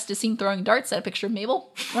Northwest is seen throwing darts at a picture of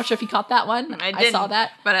Mabel. I'm not sure if you caught that one. I saw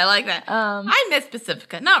that. But I like that. I miss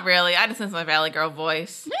Pacifica. Not really. I just miss my Valley Girl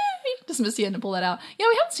voice. Just miss you to pull that out. Yeah,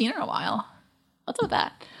 we haven't seen her in a while. What's up with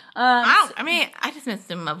that? I just miss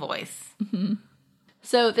my voice. Mm-hmm.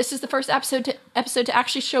 So this is the first episode to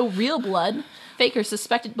actually show real blood. Faker's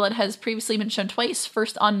suspected blood has previously been shown twice,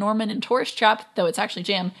 first on Norman and Tourist Trap, though it's actually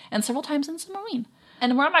Jam, and several times in Submarine.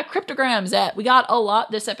 And where are my cryptograms at? We got a lot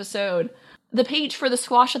this episode. The page for the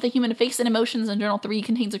squash of the human face and emotions in Journal 3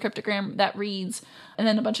 contains a cryptogram that reads, and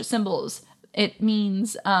then a bunch of symbols. It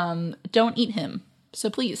means, don't eat him. So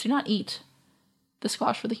please, do not eat the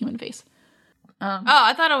squash for the human face.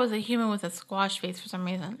 I thought it was a human with a squash face for some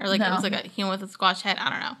reason. Or it was a human with a squash head. I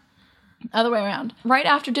don't know. Other way around. Right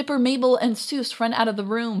after Dipper, Mabel, and Seuss run out of the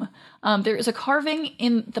room, there is a carving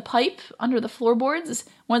in the pipe under the floorboards.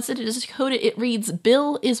 Once it is coded, it reads,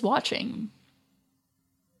 Bill is watching.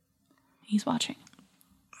 He's watching.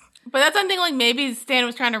 But that's something maybe Stan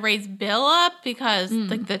was trying to raise Bill up because,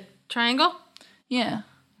 the triangle? Yeah.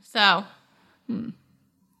 So.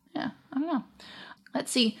 Yeah, I don't know.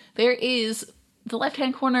 Let's see. There is the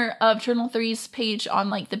left-hand corner of Journal 3's page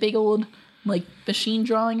on, the big old... machine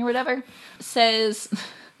drawing or whatever, says,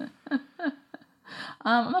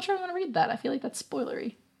 I'm not sure I want to read that. I feel like that's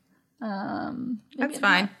spoilery. That's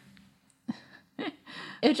fine.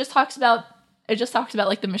 It just talks about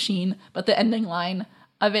the machine, but the ending line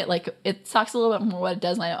of it, it talks a little bit more what it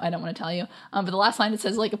does, and I don't want to tell you. But the last line, it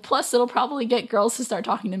says, plus it'll probably get girls to start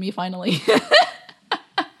talking to me finally.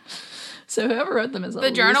 So whoever wrote them is the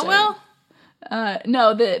journal will?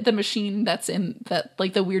 No, the machine that's in that,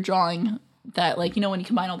 the weird drawing that, when you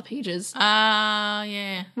combine all the pages.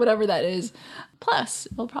 Yeah. Whatever that is. Plus,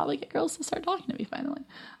 it'll probably get girls to start talking to me finally.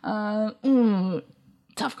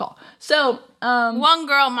 Tough call. So, one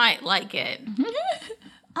girl might like it.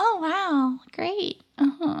 Oh, wow. Great.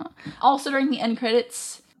 Uh-huh. Also, during the end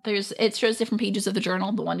credits, it shows different pages of the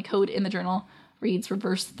journal. The one code in the journal reads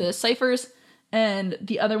reverse the ciphers, and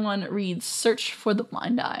the other one reads search for the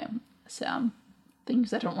blind eye. So, things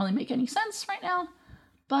that don't really make any sense right now,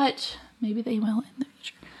 but maybe they will in the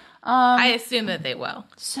future. I assume that they will.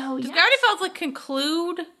 So, does Gravity Falls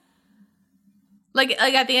conclude?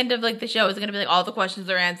 At the end of the show, is it going to be all the questions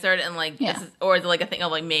are answered and or is it a thing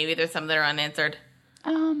of maybe there's some that are unanswered?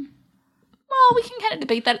 Well, we can kind of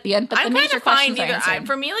debate that at the end, but the major questions are answered.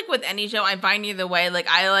 For me, with any show, I'm fine either way.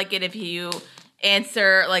 I like it if you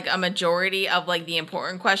answer a majority of the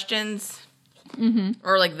important questions.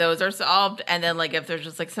 or like those are solved, and then like if there's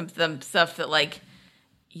just like some stuff that like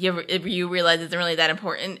if you realize isn't really that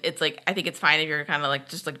important, it's like I think it's fine if you're kind of like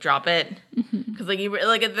just like drop it, because like you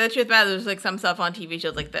like the truth about it, there's like some stuff on TV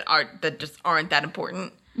shows like that just aren't that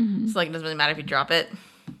important, so like it doesn't really matter if you drop it.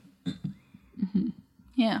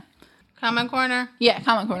 Yeah. Comment corner. Yeah,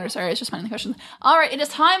 comment corner. Sorry, I was just finding the questions. All right, it is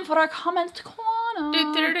time for our comment corner.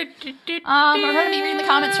 We're going to be reading the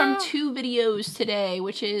comments from 2 videos today,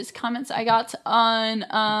 which is comments I got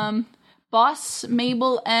on Boss,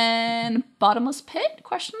 Mabel, and Bottomless Pit? ?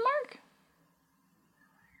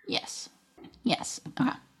 Yes.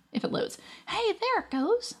 Okay. If it loads. Hey, there it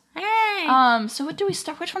goes. Hey. So what do we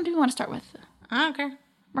start? Which one do we want to start with? I don't care.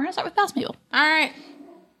 We're gonna start with Boss Mabel. All right.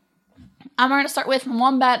 We're gonna start with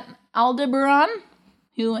Wombat Aldebaran,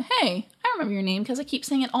 who, hey, I remember your name because I keep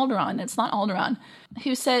saying it Alderon. It's not Alderon.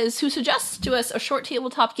 Who suggests to us a short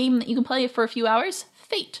tabletop game that you can play for a few hours?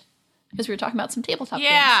 Fate. Because we were talking about some tabletop games.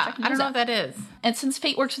 Yeah, I don't know what that is. And since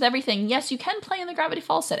Fate works with everything, yes, you can play in the Gravity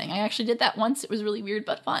Falls setting. I actually did that once. It was really weird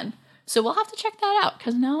but fun. So we'll have to check that out,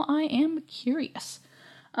 because now I am curious.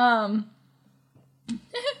 And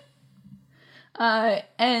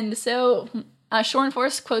so Shoren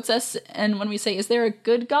Force quotes us, and when we say, is there a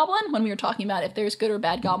good goblin? When we were talking about if there's good or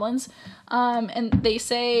bad goblins. And they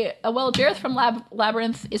say, well, Jareth from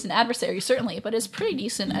Labyrinth is an adversary, certainly, but is pretty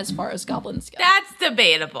decent as far as goblins go. That's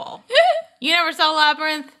debatable. You never saw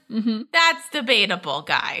Labyrinth? Mm-hmm. That's debatable,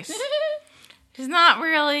 guys. He's not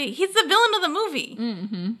really... He's the villain of the movie.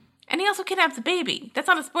 Mm-hmm. And he also kidnaps a baby. That's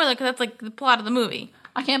not a spoiler, because that's, like, the plot of the movie.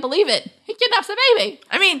 I can't believe it. He kidnaps a baby.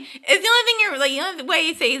 I mean, it's the only thing you're... Like, the only way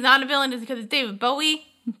you say he's not a villain is because it's David Bowie.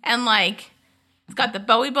 And, like, it's got the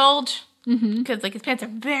Bowie bulge. Because, like, his pants are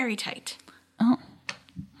very tight. Oh.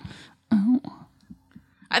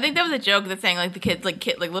 I think that was a joke that's saying, like, the kids, like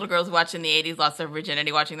little girls watched in the 80s lost their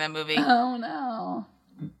virginity watching that movie. Oh, no.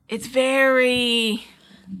 It's very,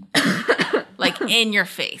 like, in your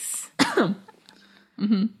face.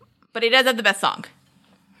 But he does have the best song.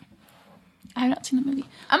 I have not seen the movie.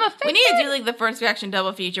 I'm a fan. We need to do, like, the first reaction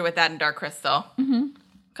double feature with that and Dark Crystal. Because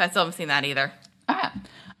I still haven't seen that either. Ah.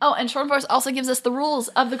 Oh, and Shoren Force also gives us the rules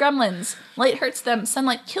of the gremlins. Light hurts them,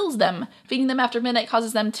 sunlight kills them. Feeding them after midnight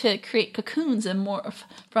causes them to create cocoons and morph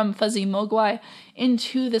from fuzzy mogwai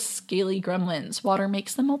into the scaly gremlins. Water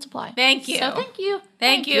makes them multiply. Thank you. So thank you.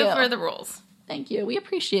 Thank you for the rules. Thank you. We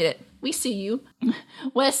appreciate it. We see you.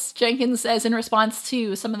 Wes Jenkins says in response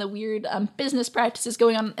to some of the weird business practices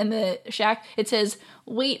going on in the shack, it says,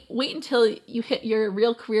 wait until you hit your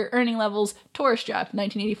real career earning levels. Tourist job.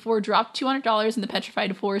 1984 dropped $200 in the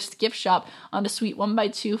Petrified Forest gift shop on a sweet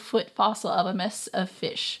 1x2 foot fossil of a mess of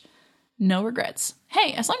fish. No regrets.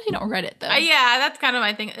 Hey, as long as you don't regret it, though. Yeah, that's kind of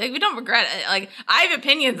my thing. Like, we don't regret it. Like, I have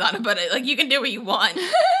opinions on it, but like, you can do what you want.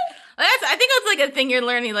 I think that's like a thing you're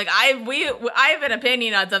learning. Like I have an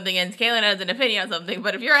opinion on something, and Kaylin has an opinion on something.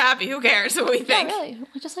 But if you're happy, who cares what we think? Yeah, really.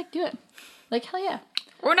 We just like do it. Like hell yeah.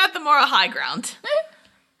 We're not the moral high ground.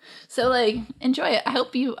 So like enjoy it. I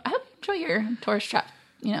hope you enjoy your tourist trap.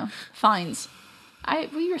 Finds.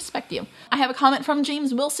 We respect you. I have a comment from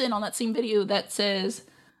James Wilson on that same video that says,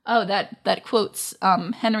 that quotes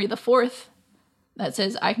Henry IV. That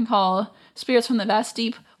says, I can call spirits from the vast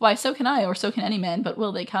deep. Why, so can I, or so can any man, but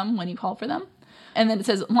will they come when you call for them? And then it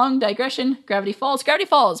says, long digression, Gravity Falls. Gravity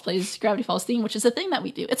Falls plays Gravity Falls theme, which is a thing that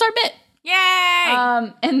we do. It's our bit.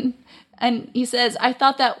 Yay! And he says, I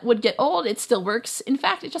thought that would get old. It still works. In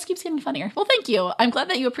fact, it just keeps getting funnier. Well, thank you. I'm glad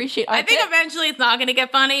that you appreciate our I think bit. eventually it's not going to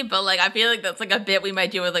get funny, but like I feel like that's like a bit we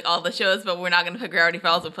might do with like all the shows, but we're not going to put Gravity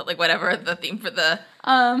Falls. We'll put like whatever the theme for the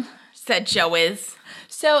said show is.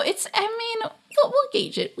 So it's, we'll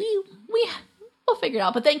gauge it. We'll figure it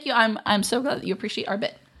out. But thank you. I'm so glad that you appreciate our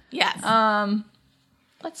bit. Yes.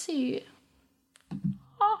 Let's see.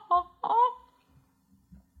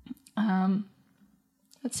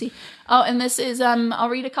 Let's see. Oh, and this is I'll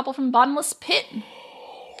read a couple from Bottomless Pit.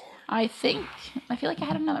 I feel like I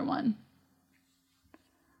had another one.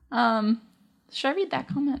 Should I read that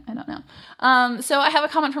comment? I don't know. So I have a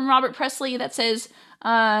comment from Robert Presley that says,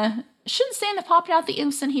 shouldn't Stan have popped out the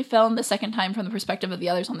instant he fell in the second time from the perspective of the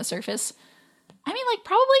others on the surface? I mean, like,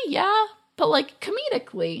 probably, yeah. But, like,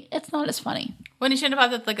 comedically, it's not as funny. When he shouldn't have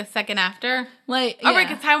popped up, like, a second after? Like, yeah. Oh, right,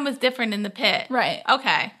 because time was different in the pit. Right.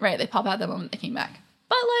 Okay. Right, they pop out the moment they came back.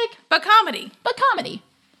 But, like... But comedy.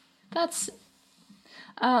 That's...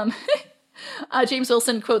 James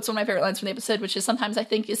Wilson quotes one of my favorite lines from the episode, which is, sometimes I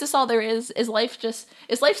think, is this all there is? Is life just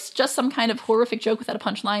some kind of horrific joke without a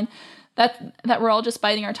punchline? That we're all just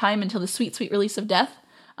biding our time until the sweet, sweet release of death?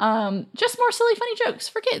 Just more silly, funny jokes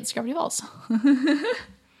for kids. Gravity Falls.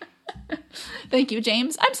 Thank you,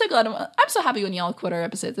 James. I'm so happy when y'all quote our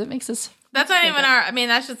episodes. It makes us. That's not even our. I mean,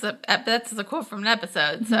 that's just a quote from an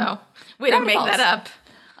episode. So we didn't make that up.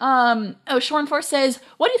 Shorn Force says,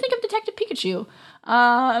 "What do you think of Detective Pikachu?"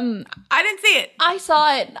 I didn't see it. I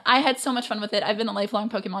saw it. I had so much fun with it. I've been a lifelong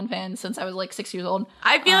Pokemon fan since I was like 6 years old.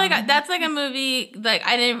 I feel like that's like a movie. Like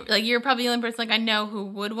I didn't like. You're probably the only person like I know who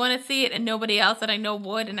would want to see it, and nobody else that I know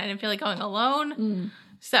would. And I didn't feel like going alone,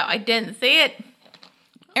 so I didn't see it.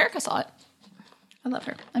 Erica saw it. I love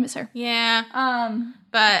her. I miss her. Yeah.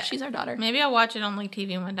 But she's our daughter. Maybe I'll watch it on like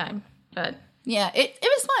TV one time. But yeah, it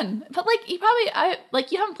was fun. But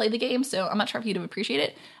like you haven't played the game, so I'm not sure if you'd have appreciated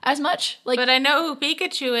it as much. Like, but I know who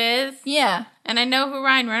Pikachu is. Yeah. And I know who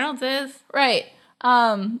Ryan Reynolds is. Right.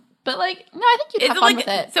 But like, no, I think you'd have fun with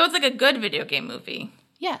it. So it's like a good video game movie.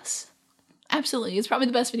 Yes. Absolutely. It's probably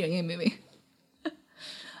the best video game movie.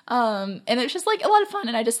 And it's just like a lot of fun,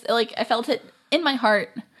 and I just like I felt it in my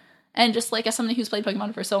heart. And just, like, as somebody who's played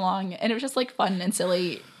Pokemon for so long, and it was just, like, fun and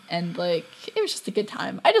silly, and, like, it was just a good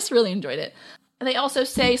time. I just really enjoyed it. They also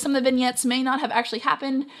say some of the vignettes may not have actually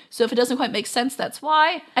happened, so if it doesn't quite make sense, that's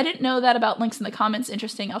why. I didn't know that about links in the comments.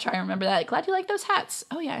 Interesting. I'll try and remember that. Glad you like those hats.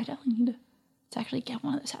 Oh, yeah, I definitely need to actually get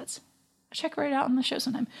one of those hats. I'll check right out on the show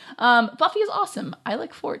sometime. Buffy is awesome. I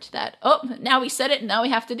look forward to that. Oh, now we said it, and now we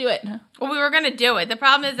have to do it. Well, we were going to do it. The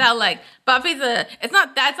problem is that, like, Buffy's that's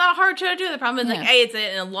not a hard show to do. The problem is, like, A, it's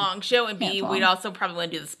a long show, and B, we'd also probably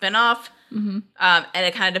want to do the spinoff. Mm-hmm. And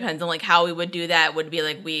it kind of depends on, like, how we would do that. Would it be,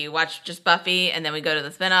 like, we watch just Buffy, and then we go to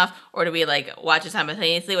the spinoff? Or do we, like, watch it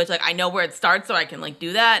simultaneously? Which, like, I know where it starts, so I can, like,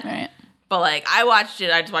 do that. Right. But, like, I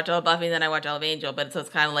just watched all of Buffy, and then I watched all of Angel. But so it's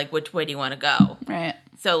kind of like, which way do you want to go? Right.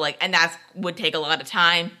 So, like, and that would take a lot of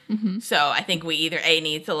time. Mm-hmm. So I think we either A,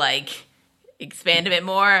 need to, like, expand a bit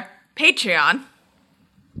more. Patreon.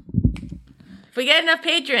 If we get enough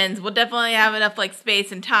patrons, we'll definitely have enough, like,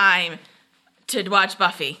 space and time to watch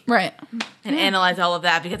Buffy. Right. And analyze all of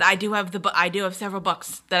that, because I do have several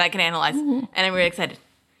books that I can analyze. Ooh. And I'm really excited.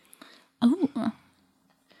 Oh.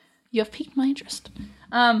 You have piqued my interest.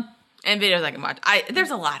 And videos I can watch.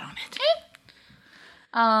 There's a lot on it.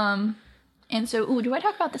 And so, do I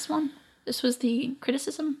talk about this one? This was the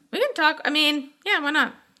criticism? We can talk. I mean, yeah, why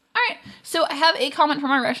not? All right. So I have a comment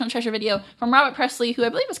from our Rational Treasure video from Robert Presley, who I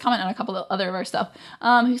believe has commented on a couple of other of our stuff,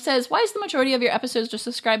 who says, "Why is the majority of your episodes just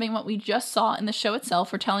describing what we just saw in the show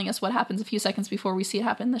itself or telling us what happens a few seconds before we see it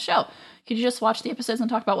happen in the show? Could you just watch the episodes and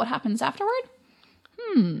talk about what happens afterward?"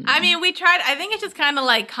 I mean, we tried. I think it's just kind of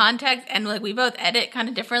like context, and like we both edit kind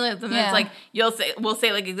of differently. Sometimes like we'll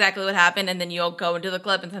say like exactly what happened, and then you'll go into the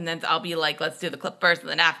clip, and sometimes I'll be like, let's do the clip first, and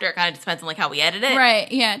then after. It kind of depends on like how we edit it.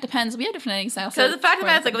 Right? Yeah, it depends. We have different editing styles. So the fact of the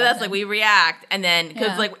matter is, like with us, like we react, and then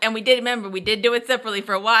because and we did do it separately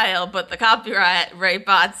for a while, but the copyright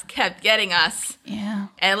bots kept getting us. Yeah.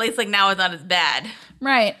 And at least like now it's not as bad.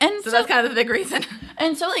 Right. And so that's kind of the big reason.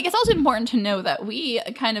 And so like it's also important to know that we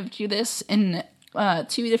kind of do this in 2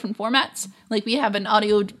 different formats. Like we have an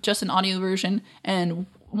audio version and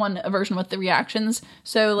a version with the reactions.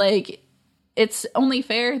 So like it's only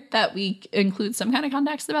fair that we include some kind of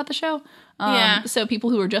context about the show. So people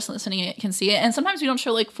who are just listening can see it. And sometimes we don't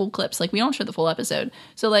show like full clips. Like we don't show the full episode.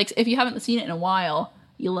 So like if you haven't seen it in a while,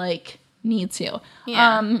 you like need to.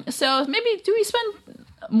 Yeah. So maybe do we spend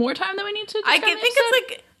more time than we need to? I think it's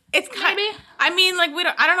like. It's kind of, I mean, like,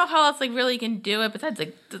 I don't know how else, like, really you can do it besides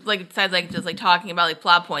just, like, talking about, like,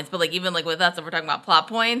 plot points. But, like, even, like, with us, if we're talking about plot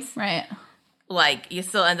points. Right. Like, you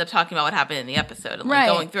still end up talking about what happened in the episode and, like,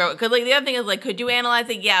 going through it. Because, like, the other thing is, like, could you analyze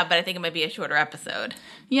it? Yeah, but I think it might be a shorter episode.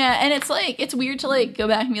 Yeah, and it's, like, it's weird to, like, go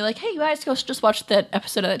back and be like, hey, you guys, go just watch that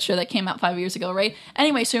episode of that show that came out 5 years ago, right?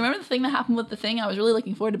 Anyway, so remember the thing that happened with the thing? I was really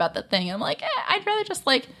looking forward about that thing. And I'm like, I'd rather just,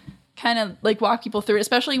 like, kind of like walk people through it,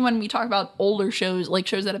 especially when we talk about older shows, like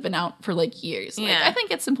shows that have been out for like years. Like, I think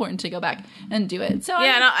it's important to go back and do it. So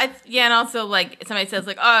and also like somebody says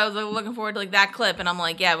like, oh, I was looking forward to like that clip, and I'm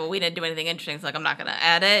like, yeah, but we didn't do anything interesting, so like I'm not gonna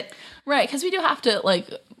add it. Right, because we do have to like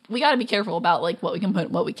we got to be careful about like what we can put,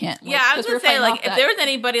 what we can't. Like, yeah, I was gonna say like if there was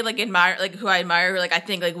anybody like who I admire, like I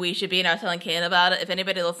think like we should be, and I was telling Kane about it. If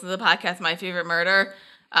anybody listens to the podcast, My Favorite Murder.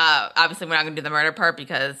 Obviously, we're not going to do the murder part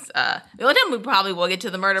because the only time we probably will get to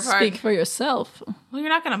the murder part. Speak for yourself. Well, you're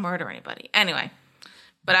not going to murder anybody anyway.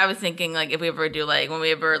 But I was thinking, like, if we ever do, like, when we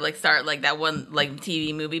ever like start like that one like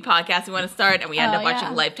TV movie podcast we want to start, and we end up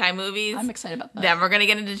watching Lifetime movies. I'm excited about that. Then we're going to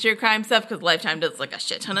get into true crime stuff because Lifetime does like a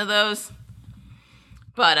shit ton of those.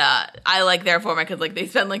 But I like their format because like they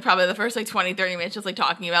spend like probably the first like 20-30 minutes just like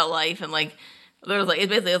talking about life and like There's like,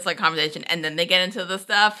 it's like conversation, and then they get into the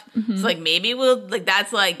stuff. So like maybe we'll like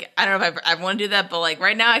that's like I don't know if I want to do that, but like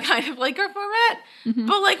right now I kind of like our format.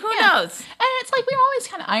 But like who knows? And it's like we're always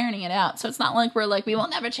kind of ironing it out, so it's not like we're like we will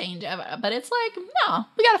never change ever. But it's like no,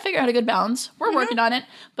 we got to figure out a good balance. We're working on it,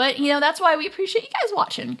 but you know that's why we appreciate you guys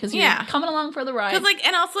watching because you're coming along for the ride. Because like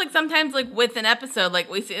and also like sometimes like with an episode like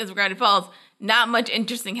we see as Gravity Falls, not much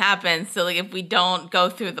interesting happens. So like if we don't go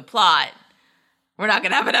through the plot, we're not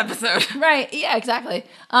going to have an episode. Right. Yeah, exactly.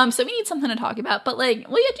 So we need something to talk about. But, like,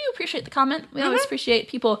 we do appreciate the comment. We always appreciate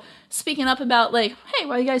people speaking up about, like, hey,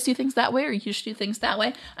 why you guys do things that way or you should do things that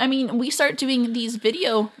way. I mean, we start doing these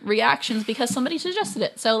video reactions because somebody suggested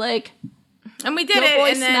it. So, like... And we did your it.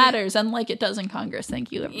 voice and then... matters, and like it does in Congress.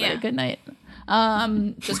 Thank you, everybody. Good night.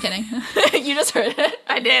 Just kidding. You just heard it.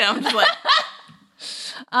 I did. I'm just like...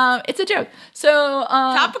 It's a joke. So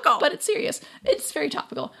topical, but it's serious. It's very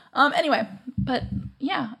topical. Anyway, but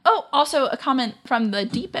yeah. Oh, also a comment from the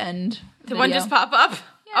Deep End. Did one just pop up?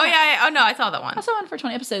 Yeah. Oh yeah. Oh no, I saw that one. I saw one for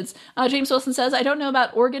 20 episodes. James Wilson says, "I don't know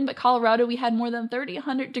about Oregon, but Colorado, we had more than 30,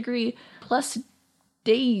 100 degree plus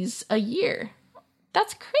days a year.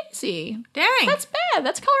 That's crazy. Dang, that's bad.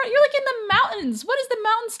 That's Colorado. You're like in the mountains. What is the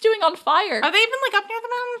mountains doing on fire? Are they even like up near the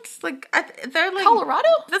mountains? Like they're like Colorado?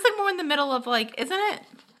 That's like more in the middle of like, isn't it?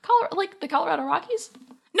 Like the Colorado Rockies?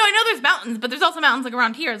 No, I know there's mountains, but there's also mountains like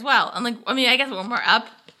around here as well. And like, I mean, I guess we're more up.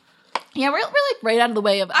 Yeah, we're like right out of the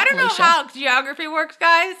way of Appalachia. I don't know how geography works,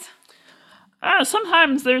 guys.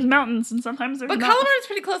 Sometimes there's mountains and sometimes there's not. But Colorado's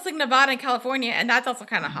pretty close, like Nevada and California, and that's also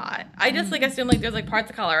kind of hot. I just like assume like there's like parts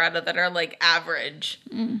of Colorado that are like average,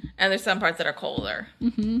 and there's some parts that are colder.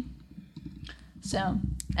 So,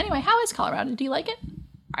 anyway, how is Colorado? Do you like it?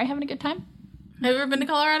 Are you having a good time? Have you ever been to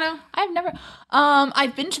Colorado? I've never.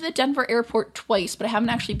 I've been to the Denver airport twice, but I haven't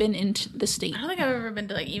actually been into the state. I don't think I've ever been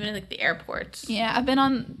to like even like the airports. Yeah, I've been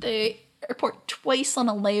on the airport twice on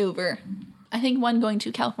a layover. I think one going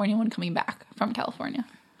to California, one coming back from California.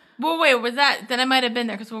 Well, wait, was that? Then I might have been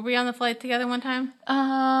there because were we on the flight together one time?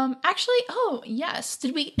 Actually, oh yes.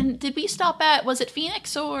 Did we stop at? Was it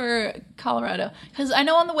Phoenix or Colorado? Because I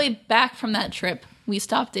know on the way back from that trip we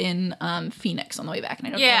stopped in Phoenix on the way back, and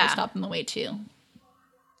I don't know we stopped on the way too.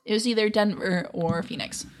 It was either Denver or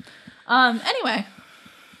Phoenix. Anyway,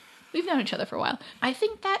 we've known each other for a while. I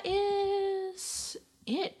think that is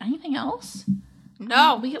it. Anything else?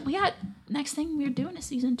 No. We got next thing we're doing is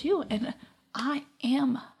season 2, and I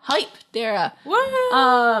am hyped, Dara.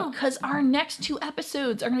 Woo! Because our next 2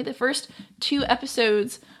 episodes are going to be the first 2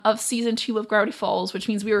 episodes of season 2 of Gravity Falls, which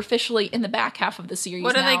means we are officially in the back half of the series.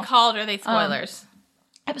 What are they called? Are they spoilers?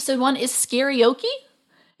 Episode 1 is Scarioki,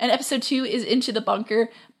 and episode 2 is Into the Bunker.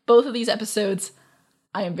 Both of these episodes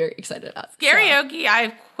I am very excited about. Scarioki, I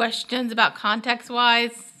have questions about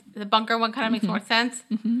context-wise. The bunker one kind of makes more sense.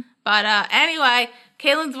 But anyway,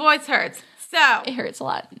 Caitlin's voice hurts. So it hurts a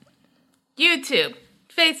lot. YouTube,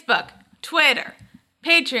 Facebook, Twitter,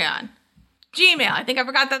 Patreon, Gmail. I think I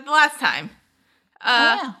forgot that the last time.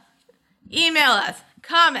 Email us,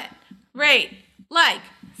 comment, rate, like,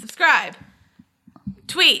 subscribe,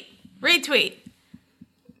 tweet, retweet.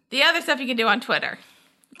 The other stuff you can do on Twitter.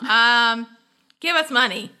 Give us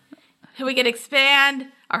money. We could expand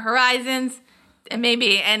our horizons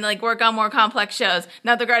and like work on more complex shows.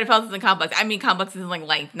 Not that Gravity Falls isn't complex. I mean complex is in like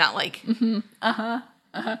length, not like.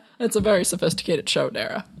 It's a very sophisticated show,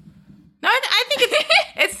 Dara. No, I think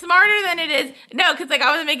it's smarter than it is. No, because like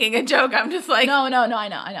I wasn't making a joke. I'm just like no. I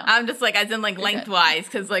know. I'm just like as in like lengthwise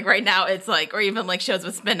because like right now it's like or even like shows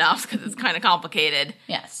with spin-offs because it's kind of complicated.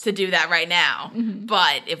 Yes. To do that right now,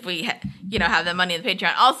 but if we have the money in the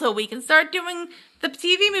Patreon, also we can start doing the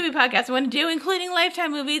TV movie podcast I want to do, including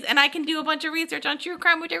Lifetime movies, and I can do a bunch of research on true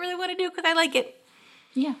crime, which I really want to do because I like it.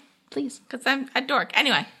 Yeah, please. Because I'm a dork.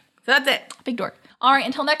 Anyway, so that's it. Big dork. All right,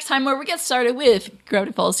 until next time where we get started with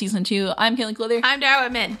Gravity Falls Season 2, I'm Caitlin Clothier. I'm Dara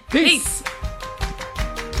Whitman. Peace.